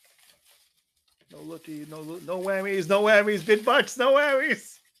 No looky, no whammies, no whammies, big bucks, no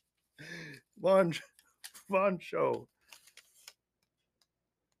whammies. Von show.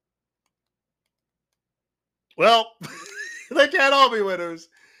 Well, they can't all be winners.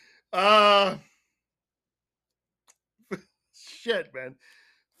 Shit, man.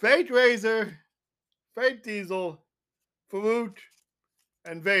 Fake Razor, Fake Diesel, Farouk,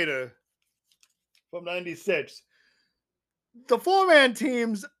 and Vader from 96. The four-man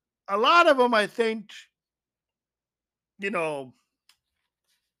teams, a lot of them, I think, you know,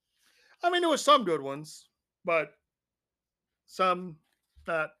 I mean, there were some good ones, but some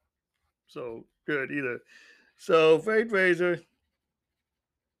not so good either. So, Fake Razor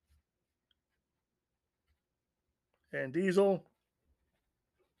and Diesel,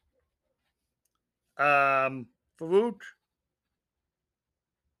 Farouk,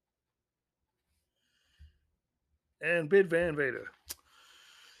 and Bid Van Vader.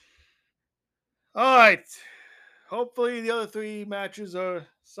 All right. Hopefully, the other three matches are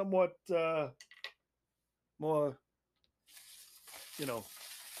somewhat more, you know,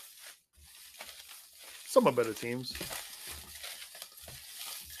 somewhat better teams.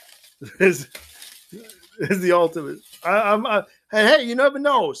 This is the ultimate. Hey, you never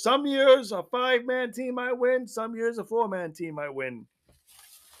know. Some years a 5-man team might win. Some years a 4-man team might win.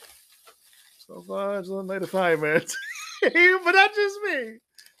 So far, it's looking like a 5-man team, but that's just me.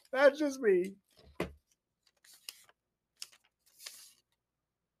 That's just me.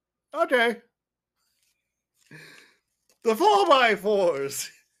 Okay. The 4x4s.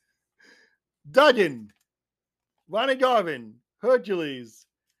 Duggan, Ronnie Garvin, Hercules,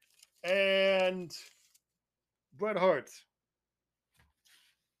 and Bret Hart.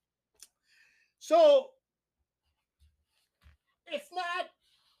 So it's not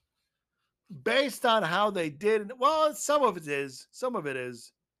based on how they did. Well, some of it is. Some of it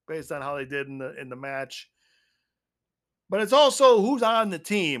is based on how they did in the match. But it's also who's on the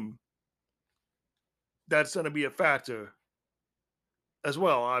team that's going to be a factor as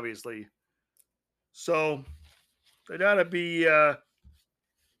well, obviously. So they gotta be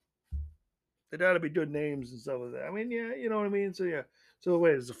good names and stuff like that. I mean, yeah, you know what I mean. So yeah. So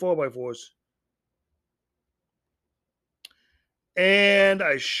wait, it's the 4x4s, and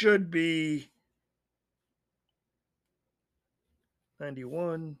I should be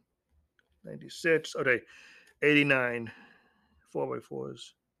 91, 96. Okay, 89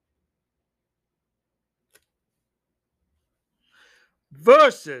 4x4s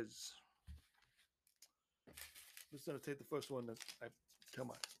versus. I'm just gonna take the first one.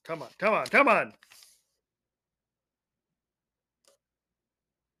 Come on.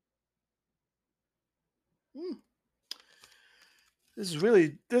 This is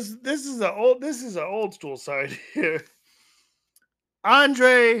really this is an old school side here.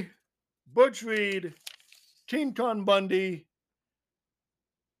 Andre, Butch Reed, King Kong Bundy,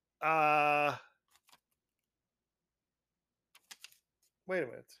 wait a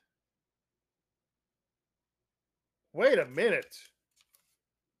minute. Wait a minute.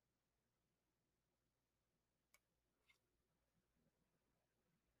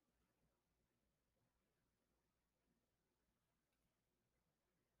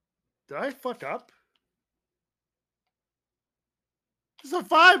 Did I fuck up? It's a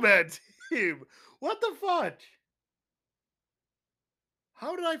 5-man team. What the fuck?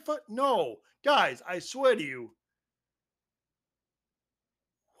 How did I no, guys? I swear to you.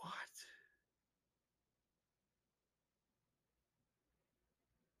 What?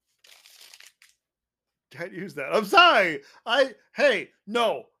 Can't use that. I'm sorry.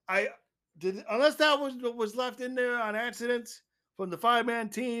 No. I did unless that was left in there on accident from the 5-man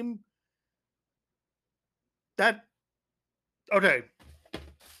team. That okay.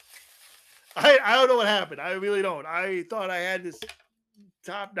 I don't know what happened. I really don't. I thought I had this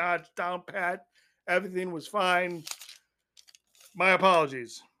top notch down pat. Everything was fine. My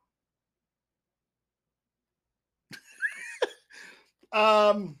apologies.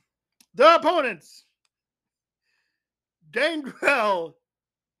 Um, the opponents: Gangrel,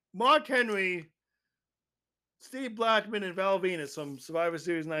 Mark Henry, Steve Blackman, and Val Venus from Survivor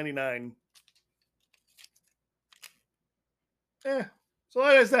Series '99. So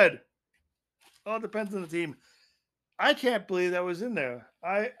like I said, all depends on the team. I can't believe that was in there.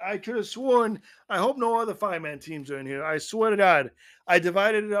 I could have sworn. I hope no other 5-man teams are in here. I swear to God, I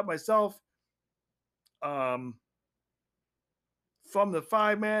divided it up myself. Um, from the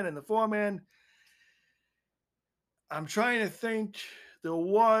 5-man and the 4-man. I'm trying to think. There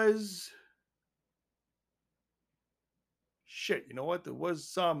was shit. You know what? There was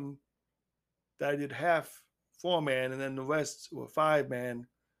some that I did half 4-man, and then the rest were 5-man.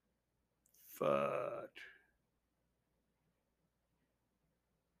 But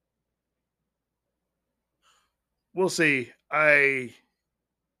we'll see. I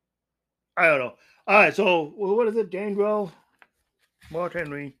don't know. All right, so what is it? Gangrel, Mark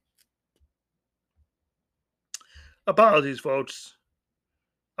Henry. Apologies, folks.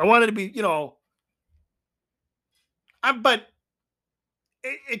 I wanted to be, but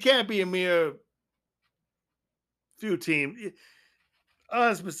it can't be a mere few teams.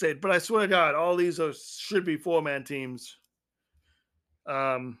 Honest mistake, but I swear to God, all these should be 4-man teams.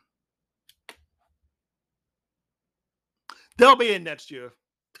 They'll be in next year.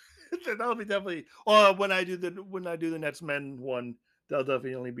 That'll be definitely. Or when I do the Nets men one, they'll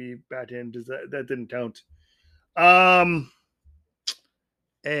definitely only be back in because that didn't count.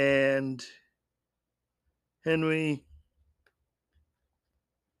 And Henry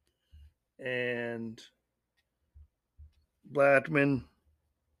and Blackman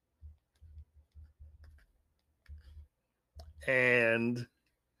and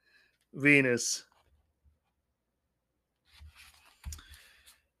Venus.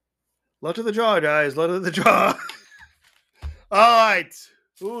 Luck of the draw, guys. Luck of the draw. All right.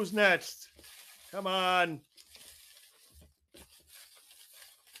 Who's next? Come on.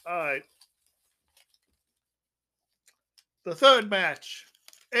 All right. The third match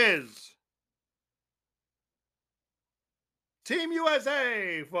is Team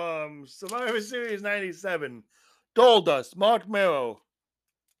USA from Survivor Series 97. Goldust, Mark Merrow,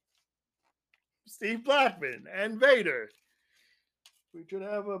 Steve Blackman, and Vader. We could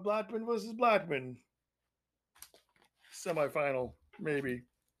have a Blackman versus Blackman semifinal, maybe.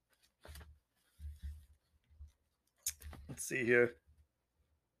 Let's see here.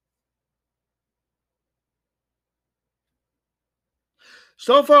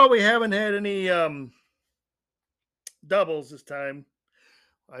 So far, we haven't had any doubles this time.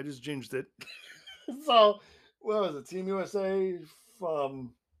 I just changed it. So, what was it? Team USA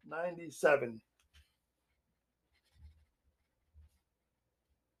from 97.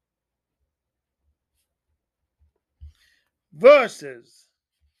 Versus.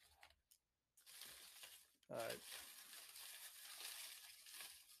 All right.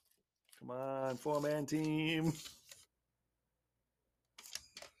 Come on, 4-man team.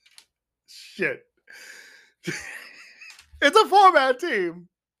 Shit. It's a 4-man team,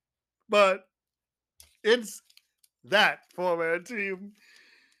 but it's that 4-man team.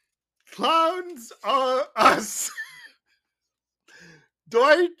 Clowns are us.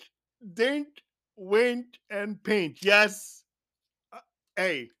 Doink, Dink, Wink, and Pink. Yes.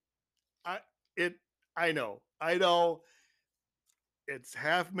 Hey, I know. It's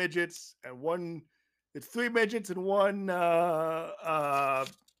half midgets and one. It's 3 midgets and one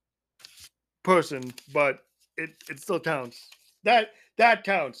person, but it still counts. That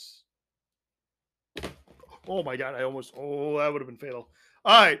counts. Oh my God! that would have been fatal.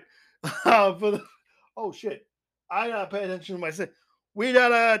 All right, oh shit! I gotta pay attention to myself. We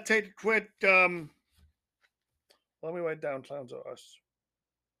gotta take a quick. Let me write down clowns are us.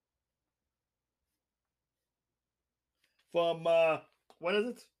 From when is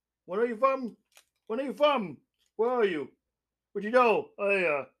it? When are you from? When are you from? Where are you? Where'd you go? Oh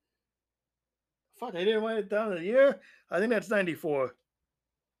yeah. Fuck! I didn't write it down the year. I think that's 94.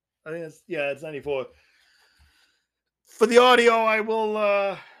 I think it's 94. For the audio, I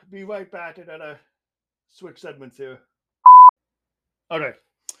will be right back. I gotta switch segments here. Okay.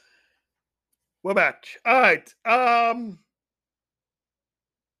 We're back. All right.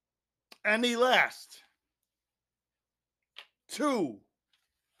 And the last two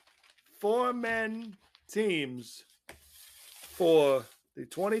 4-man teams for the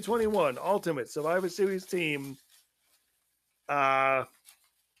 2021 Ultimate Survivor Series team. You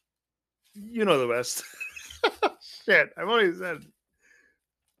know the rest. Shit, I've already said.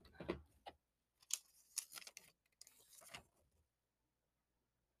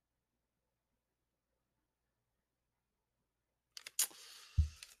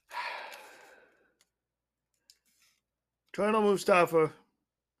 Colonel Mustafa,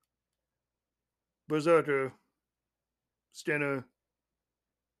 Berserker, Stinner,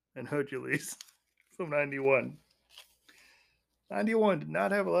 and Hercules from 91. 91 did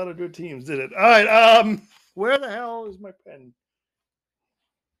not have a lot of good teams, did it? All right, where the hell is my pen?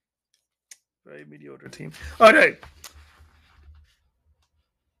 Very mediocre team. Okay.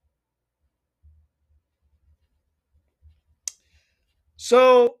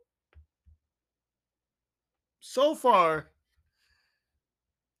 So far,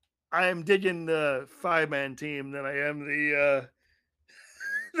 I am digging the 5-man team than I am the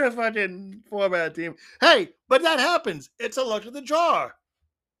the fucking 4-man team. Hey, but that happens. It's a luck of the draw.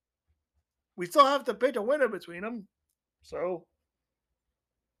 We still have to pick a winner between them. So,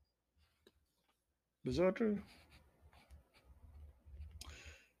 Berserker.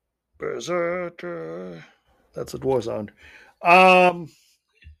 That's a dwarf sound.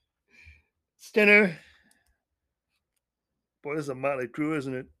 Stinner. Boy, this is a motley crew,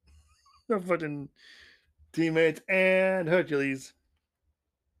 isn't it? The fucking teammates. And Hercules.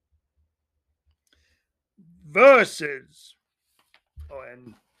 Versus. Oh,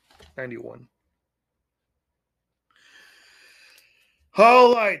 and 91.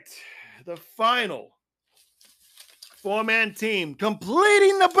 All right. The final 4-man team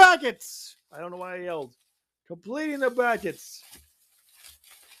completing the brackets. I don't know why I yelled. Completing the brackets.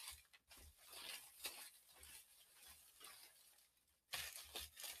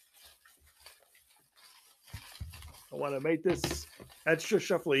 I want to make this extra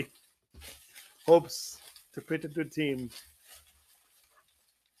shuffly. Hopes to pick a good team.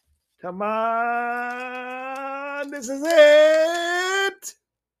 Come on. This is it.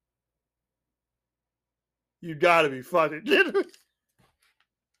 You gotta be fucking kidding me.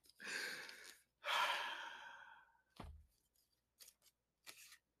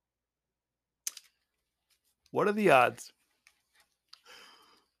 What are the odds?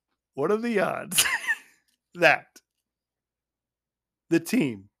 What are the odds that the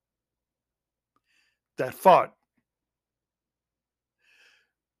team that fought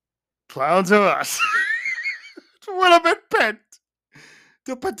Clowns of Us would have been picked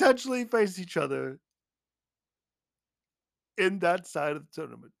to potentially face each other in that side of the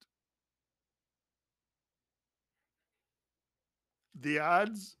tournament? The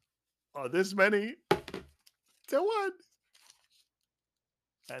odds are this many to 1.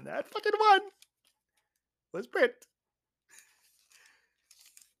 And that fucking 1 was picked.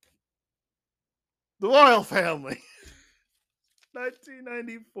 The Royal Family.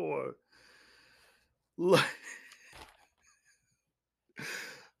 1994.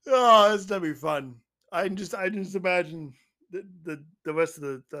 Oh, it's gonna be fun. I just imagine the rest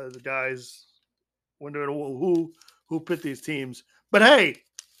of the guys wondering who picked these teams. But hey,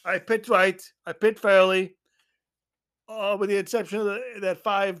 I picked right. I picked fairly. With the exception of that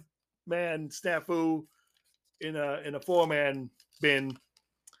 5-man snafu in a 4-man bin.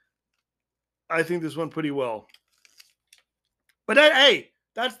 I think this went pretty well. But hey,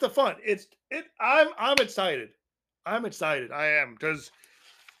 that's the fun. I'm excited. I'm excited. I am, because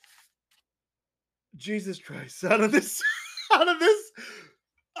Jesus Christ, out of this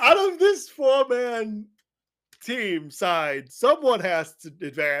 4-man team side, someone has to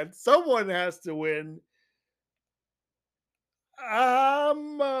advance. Someone has to win.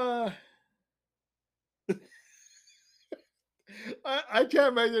 I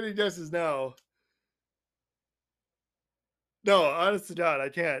can't make any guesses now. No, honest to God, I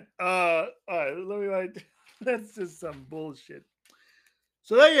can't. All right, let me write. That's just some bullshit.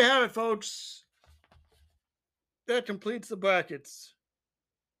 So there you have it, folks. That completes the brackets.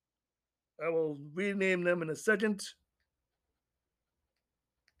 I will rename them in a second.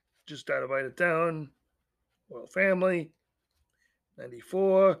 Just gotta write it down. Royal Family,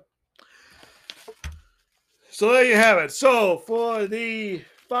 94. So there you have it. So for the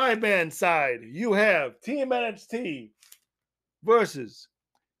 5-man side, you have Team NXT versus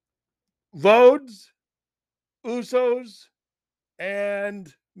Rhodes, Usos,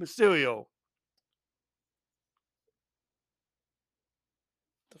 and Mysterio.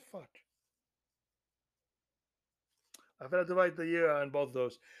 The fuck? I've had to write the year on both of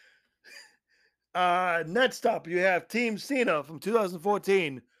those. Next up, you have Team Cena from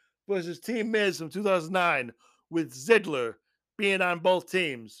 2014 versus Team Miz from 2009, with Ziggler being on both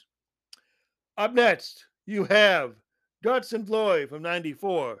teams. Up next, you have Guts and Floyd from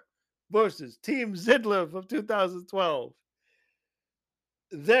 94 versus Team Ziggler from 2012.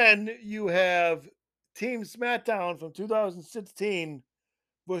 Then you have Team SmackDown from 2016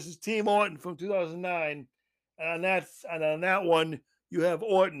 versus Team Orton from 2009. And on that one, you have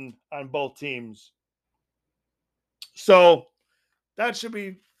Orton on both teams. So that should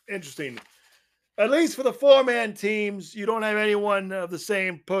be interesting. At least for the four-man teams, you don't have anyone of the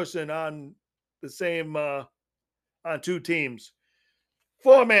same person on the same on two teams.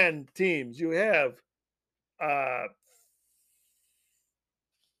 Four-man teams, you have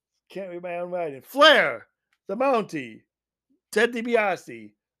can't read my own writing. Flair, the Mountie, Ted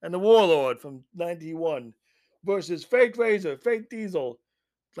DiBiase, and the Warlord from 91 versus Fake Razor, Fake Diesel,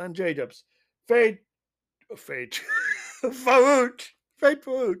 Glenn Jacobs, Fake Farouk, Fake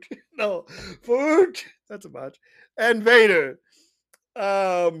Farouk, no, Farouk, that's a match, and Vader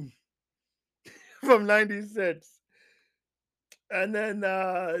from 96. And then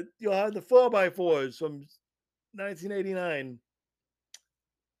you'll have the 4x4s from 1989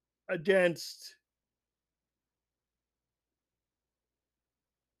 against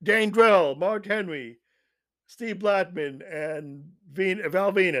Gangrel, Mark Henry, Steve Blackman, and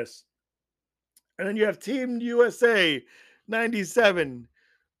Val Venus. And then you have Team USA 97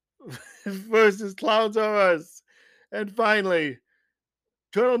 versus Clowns R Us. And finally,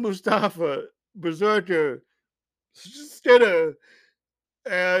 Colonel Mustafa, Berserker, Skinner,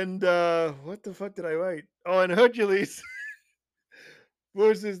 and what the fuck did I write? Oh, and Hercules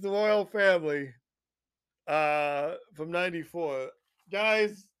versus the Royal Family from 94.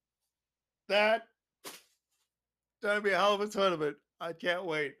 Guys, that's going to be a hell of a tournament. I can't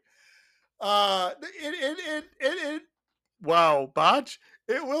wait. Wow, Botch,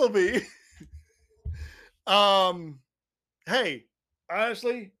 it will be. Hey,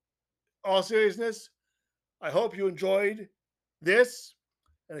 honestly, all seriousness, I hope you enjoyed this.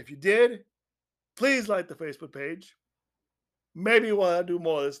 And if you did, please like the Facebook page. Maybe we'll do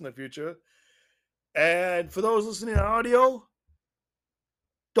more of this in the future. And for those listening on audio,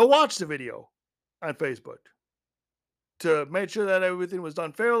 go watch the video on Facebook to make sure that everything was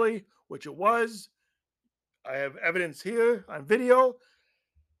done fairly, which it was. I have evidence here on video.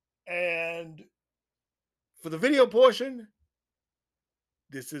 And for the video portion,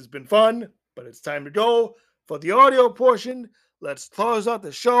 this has been fun, but it's time to go. For the audio portion, let's close out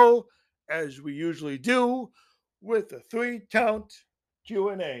the show as we usually do with a 3-count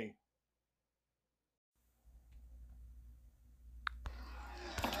Q&A.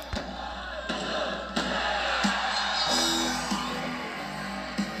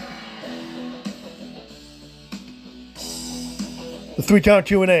 The 3-count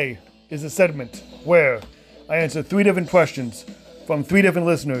Q&A is a segment where I answer 3 different questions from 3 different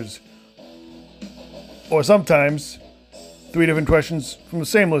listeners, or sometimes 3 different questions from the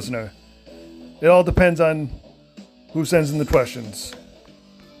same listener. It all depends on who sends in the questions.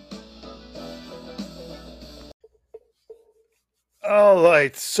 All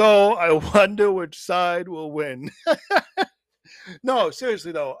right, so I wonder which side will win. No,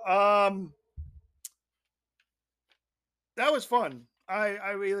 seriously though, that was fun.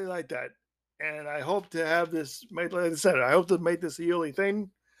 I really like that, and I hope to have this made. Like I said, I hope to make this a yearly thing.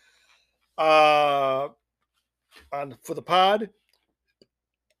 On for the pod,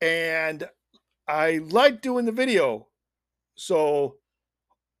 and I like doing the video, so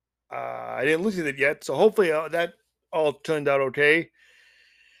I didn't look at it yet. So hopefully that all turned out okay,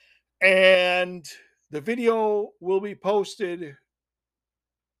 and the video will be posted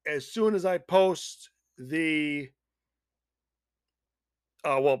as soon as I post the.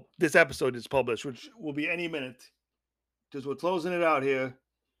 Well, this episode is published, which will be any minute because we're closing it out here.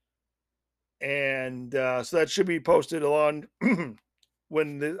 And so that should be posted along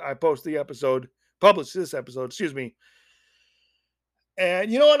when I post the episode, publish this episode, excuse me.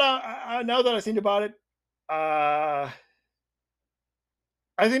 And you know what? Now that I think about it, I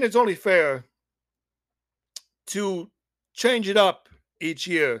think it's only fair to change it up each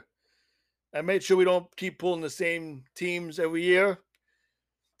year and make sure we don't keep pulling the same teams every year.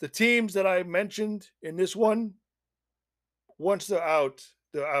 The teams that I mentioned in this one, once they're out,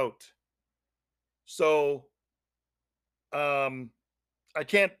 they're out. So I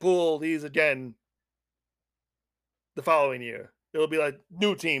can't pull these again the following year. It'll be like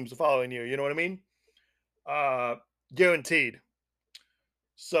new teams the following year. You know what I mean? Uh, Guaranteed.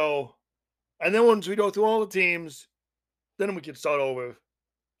 So, and then once we go through all the teams, then we can start over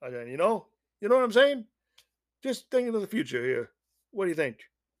again. You know what I'm saying? Just thinking of the future here. What do you think?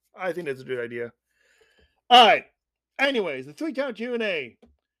 I think that's a good idea. All right. Anyways, the 3-count Q&A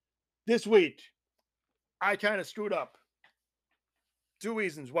this week, I kind of screwed up. 2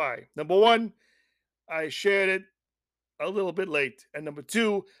 reasons why. Number one, I shared it a little bit late, and number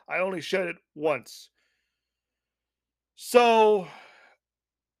two, I only shared it once. So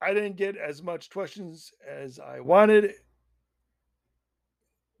I didn't get as much questions as I wanted.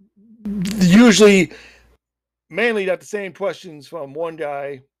 Usually, mainly got the same questions from one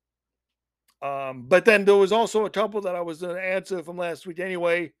guy. But then there was also a couple that I was going to answer from last week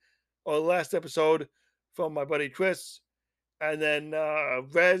anyway, or last episode from my buddy Chris. And then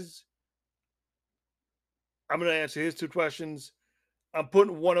Rez, I'm going to answer his 2 questions. I'm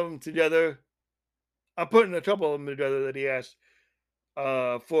putting one of them together. I'm putting a couple of them together that he asked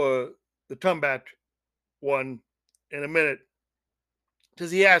for the comeback one in a minute.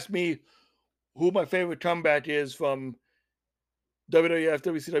 Because he asked me who my favorite comeback is from WWF,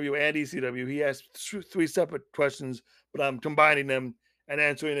 WCW, and ECW. He asked 3 separate questions, but I'm combining them and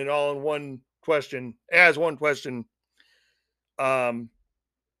answering it all in one question, as one question. So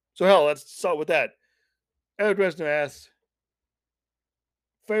hell, let's start with that. Eric Resner asks,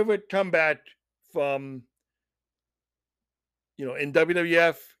 favorite comeback from, in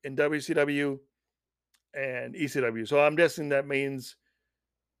WWF, in WCW, and ECW. So I'm guessing that means,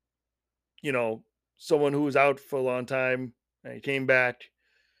 someone who was out for a long time and he came back.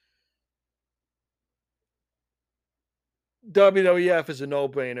 WWF is a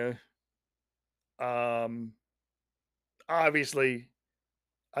no-brainer. Obviously,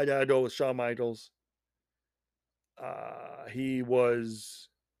 I gotta go with Shawn Michaels. He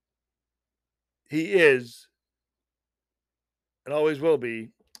is, and always will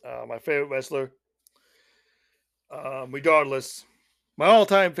be, my favorite wrestler. Regardless, my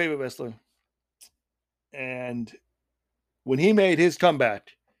all-time favorite wrestler. And when he made his comeback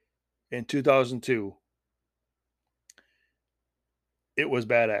in 2002, it was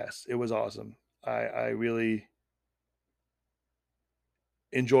badass. It was awesome. I really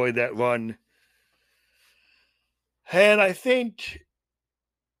enjoyed that run. And I think,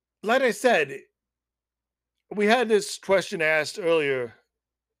 like I said, we had this question asked earlier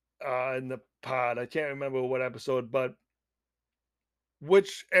in the pod. I can't remember what episode, but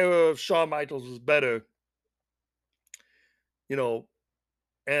which era of Shawn Michaels was better? You know,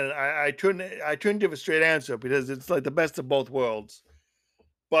 and I couldn't give a straight answer because it's like the best of both worlds.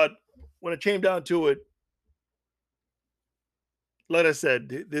 But when it came down to it, like I said,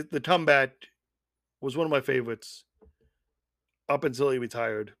 the comeback was one of my favorites up until he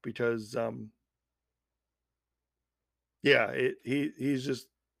retired because yeah, he's just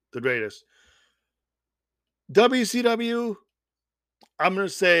the greatest. WCW, I'm gonna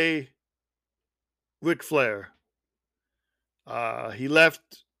say Ric Flair. He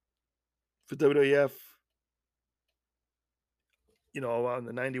left for WWF, around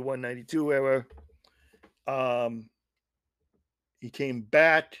the 91, 92 era. Um, he came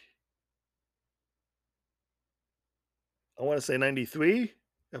back, I want to say 93,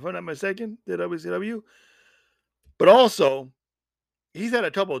 if I'm not mistaken, to WCW. But also, he's had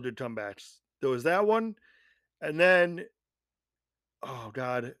a couple of good comebacks. There was that one, and then, oh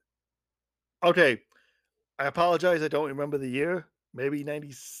God. Okay, I apologize. I don't remember the year. Maybe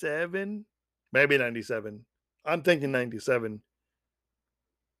 97? Maybe 97. I'm thinking 97.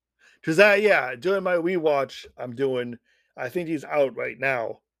 Because during my rewatch, I think he's out right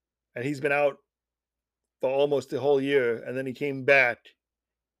now. And he's been out for almost the whole year. And then he came back.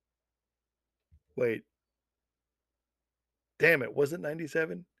 Wait. Damn it. Was it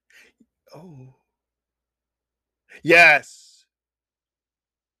 97? Oh. Yes.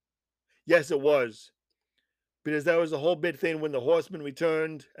 Yes, it was. Because that was the whole big thing when the Horsemen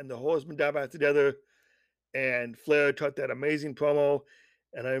returned and the Horsemen got back together. And Flair cut that amazing promo.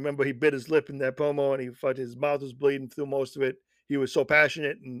 And I remember he bit his lip in that promo and his mouth was bleeding through most of it. He was so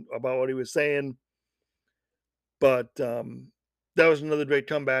passionate about what he was saying. But that was another great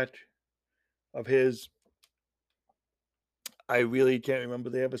comeback of his. I really can't remember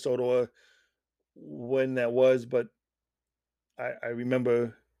the episode or when that was, but I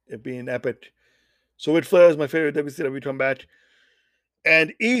remember it being epic. So Ric Flair is my favorite WCW comeback.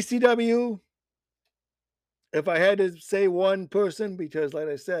 And ECW, if I had to say one person, because like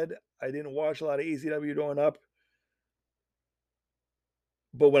I said, I didn't watch a lot of ECW growing up.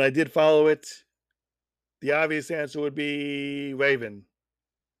 But when I did follow it, The obvious answer would be Raven.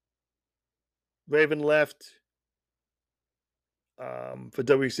 Raven left for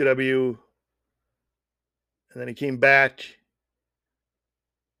WCW, and then he came back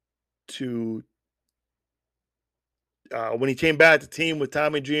to when he came back to team with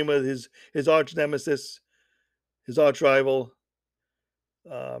Tommy Dreamer, his arch nemesis, his arch rival,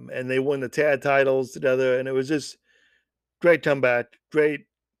 and they won the tag titles together, and it was just great comeback, great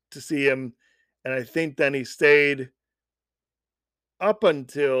to see him, and I think then he stayed up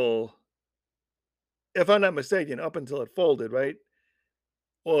until, if I'm not mistaken, up until it folded, right?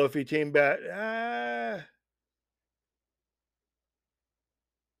 Or if he came back,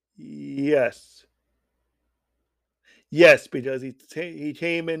 yes, yes, because he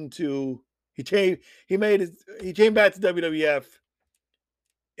came into he came back to WWF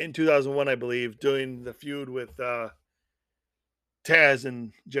in 2001, I believe, during the feud with Taz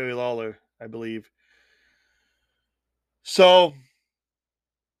and Jerry Lawler, I believe. So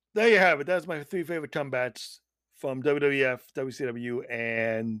there you have it. That's my three favorite comebacks from WWF, WCW,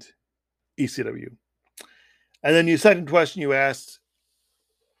 and ECW. And then your second question you asked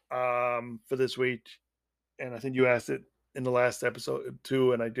for this week, and I think you asked it in the last episode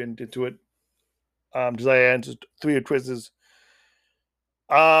too, and I didn't get to it because I answered three of quizzes.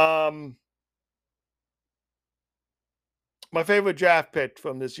 My favorite draft pick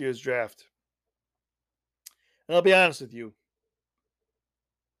from this year's draft. And I'll be honest with you.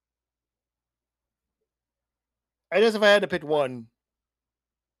 I guess if I had to pick one,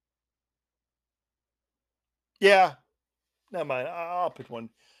 yeah, never mind. I'll pick one.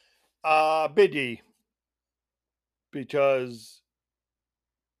 Big E, because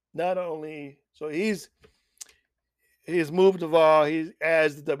not only he's moved to Raw, he's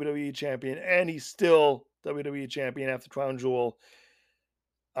as the WWE champion, and he's still WWE champion after Crown Jewel.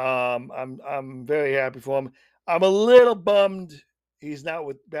 I'm very happy for him. I'm a little bummed he's not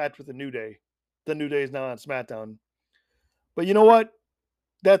back with the New Day. The New Day is now on SmackDown. But you know what?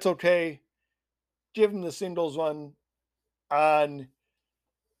 That's okay. Give him the singles run on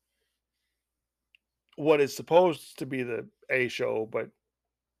what is supposed to be the A show, but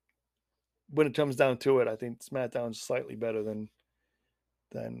when it comes down to it, I think SmackDown's slightly better than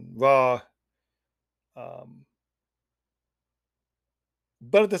Raw.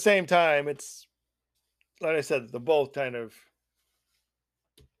 But at the same time, it's like I said, they're both kind of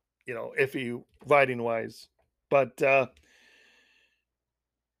iffy writing wise. But yeah,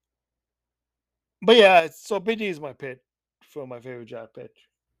 so Big E is my pick for my favorite draft pick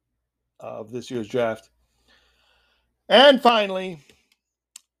of this year's draft. And finally,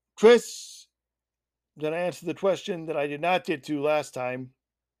 Chris, gonna answer the question that I did not get to last time.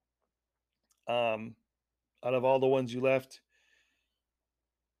 Out of all the ones you left,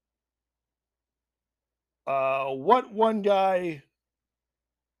 what one guy?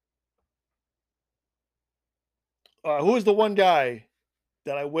 Who is the one guy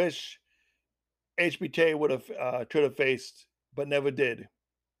that I wish HBK would have could have faced but never did?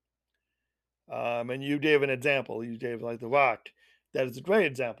 And you gave an example. You gave like The Rock. That is a great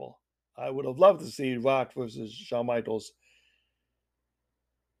example. I would have loved to see Rock versus Shawn Michaels.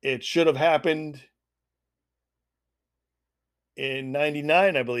 It should have happened in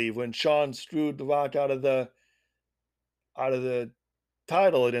 '99, I believe, when Shawn screwed The Rock out of the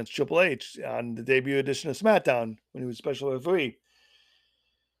title against Triple H on the debut edition of SmackDown when he was special referee.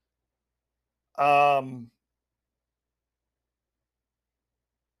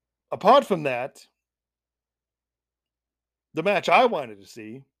 Apart from that, the match I wanted to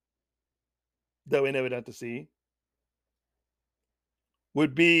see, that we never got to see,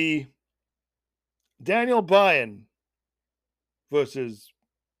 would be Daniel Bryan versus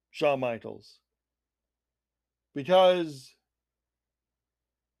Shawn Michaels. Because,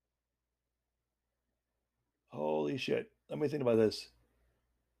 holy shit, let me think about this.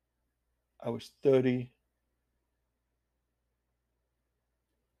 I was 38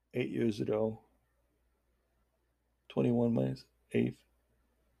 years ago. 21 minus 8.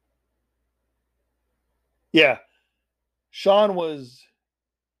 Yeah. Shawn was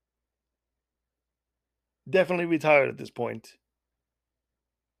definitely retired at this point.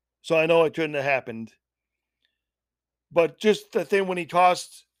 So I know it couldn't have happened. But just the thing when he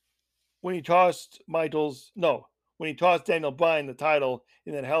tossed Daniel Bryan the title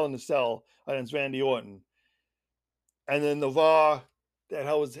in that Hell in a Cell against Randy Orton. And then the Raw that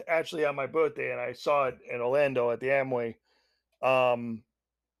hell was actually on my birthday, and I saw it in Orlando at the Amway.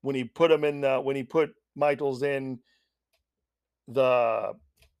 When he put Michaels in the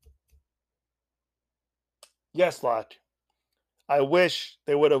yes lock. I wish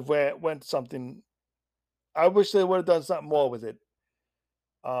they would have went something I wish they would have done something more with it.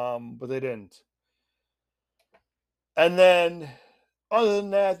 But they didn't. And then, other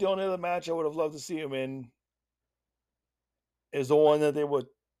than that, the only other match I would have loved to see him in is the one that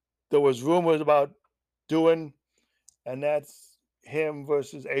there was rumors about doing, and that's him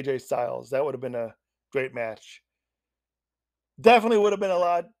versus AJ Styles. That would have been a great match. Definitely would have been a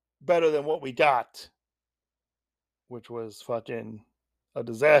lot better than what we got, which was fucking a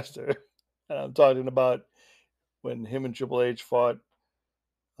disaster. And I'm talking about when him and Triple H fought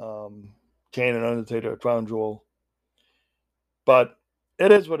um, Kane and Undertaker at Crown Jewel. But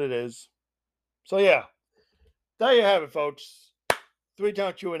it is what it is. So yeah, there you have it, folks.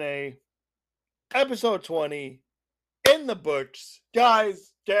 3-count Q&A, episode 20, in the books.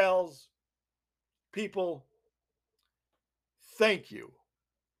 Guys, gals, people, thank you.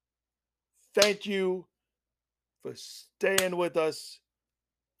 Thank you for staying with us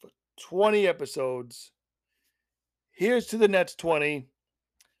for 20 episodes. Here's to the next 20.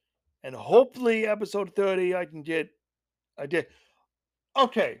 And hopefully episode 30 I did.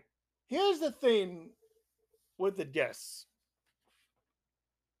 Okay. Here's the thing with the guests.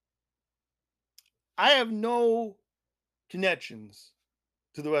 I have no connections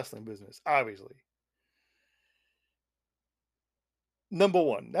to the wrestling business, obviously. Number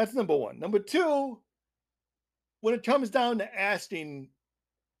one. That's number one. Number two, when it comes down to asking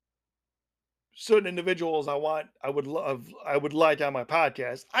certain individuals I would like on my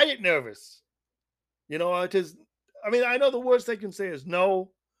podcast, I get nervous. Because I know the worst they can say is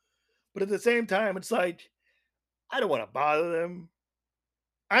no, but at the same time, it's like I don't want to bother them.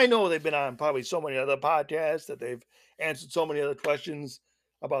 I know they've been on probably so many other podcasts that they've answered so many other questions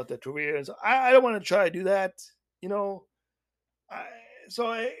about their careers. I don't want to try to do that, you know. I,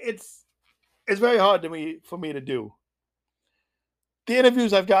 so it's very hard for me to do. The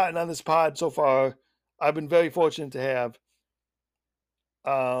interviews I've gotten on this pod so far, I've been very fortunate to have.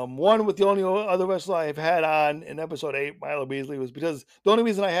 One with the only other wrestler I've had on in episode 8, Milo Beasley, was because the only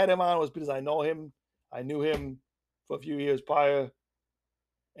reason I had him on was because I know him. I knew him for a few years prior,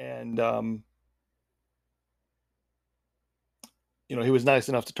 and he was nice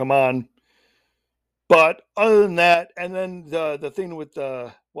enough to come on. But other than that, and then the thing with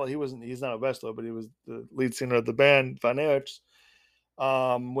he's not a wrestler, but he was the lead singer of the band, Van Aerts.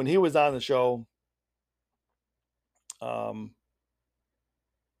 When he was on the show,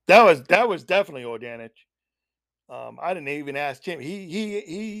 that was definitely organic. I didn't even ask him.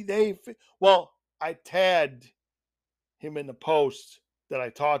 I tagged him in the post that I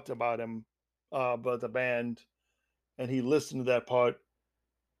talked about him, about the band, and he listened to that part,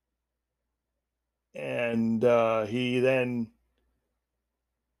 and he then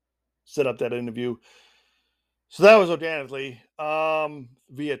set up that interview. So that was organically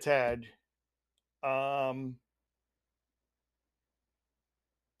via tag. But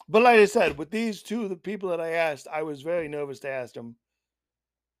like I said, with these two, the people that I asked, I was very nervous to ask them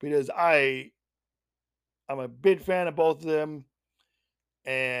because I'm a big fan of both of them,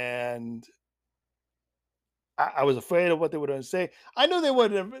 and I was afraid of what they were going to say. I knew they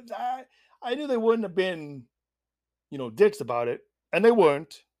wouldn't have. I knew they wouldn't have been, dicks about it, and they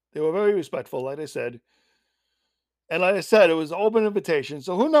weren't. They were very respectful, like I said. And like I said, it was an open invitation.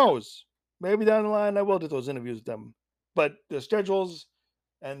 So who knows? Maybe down the line I will do those interviews with them. But the schedules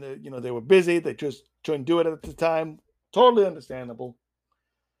and they were busy. They just couldn't do it at the time. Totally understandable.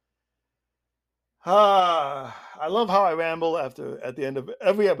 I love how I ramble at the end of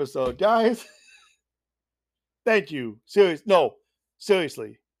every episode, guys. Thank you.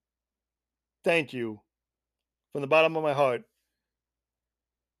 Seriously. Thank you from the bottom of my heart.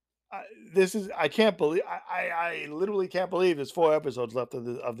 I can't believe I literally can't believe there's 4 episodes left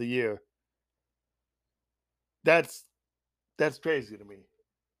of the year. That's crazy to me.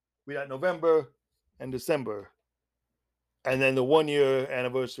 We got November and December, and then the 1-year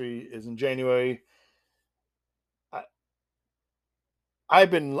anniversary is in January.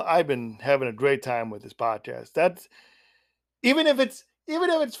 I've been having a great time with this podcast. That's even if it's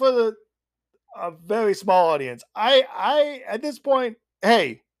for a very small audience. I at this point,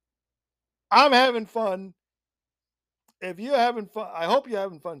 hey, I'm having fun. If you're having fun, I hope you're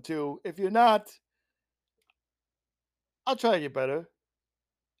having fun too. If you're not, I'll try to get better.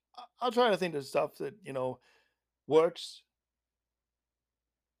 I'll try to think of stuff that works.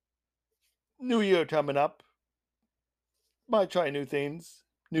 New year coming up. Might try new things,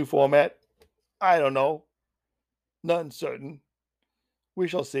 new format. I don't know. Nothing certain. We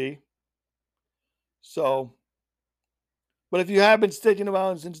shall see. So, but if you have been sticking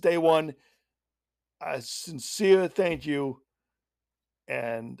around since day one, a sincere thank you.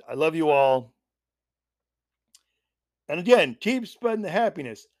 And I love you all. And again, keep spreading the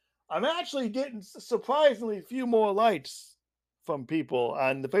happiness. I'm actually getting surprisingly a few more likes from people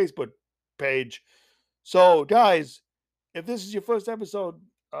on the Facebook page. So, guys, if this is your first episode,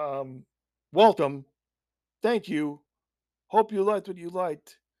 welcome. Thank you. Hope you liked what you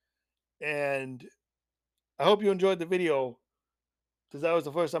liked. And I hope you enjoyed the video, because that was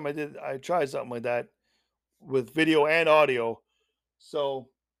the first time I tried something like that with video and audio. So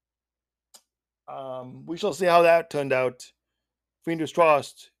we shall see how that turned out. Fingers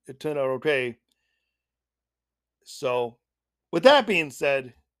crossed it turned out okay. So with that being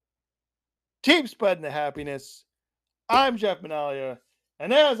said, keep spreading the happiness. I'm Jeff Manalia,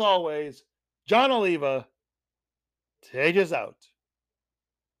 and as always, John Oliva, take us out.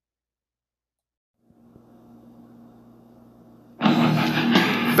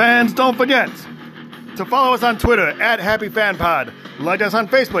 Fans, don't forget to follow us on Twitter at HappyFanPod. Like us on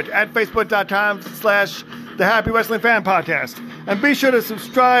Facebook at Facebook.com/The Happy Wrestling Fan Podcast. And be sure to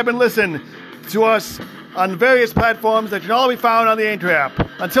subscribe and listen to us on various platforms that can all be found on the Anchor app.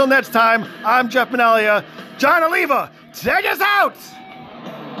 Until next time, I'm Jeff Manalia. John Oliva, take us out!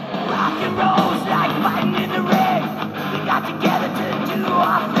 Rock and roll's like fighting in the ring. We got together to do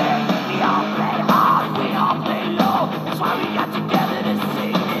our thing. We all play hard, we all play low. That's why we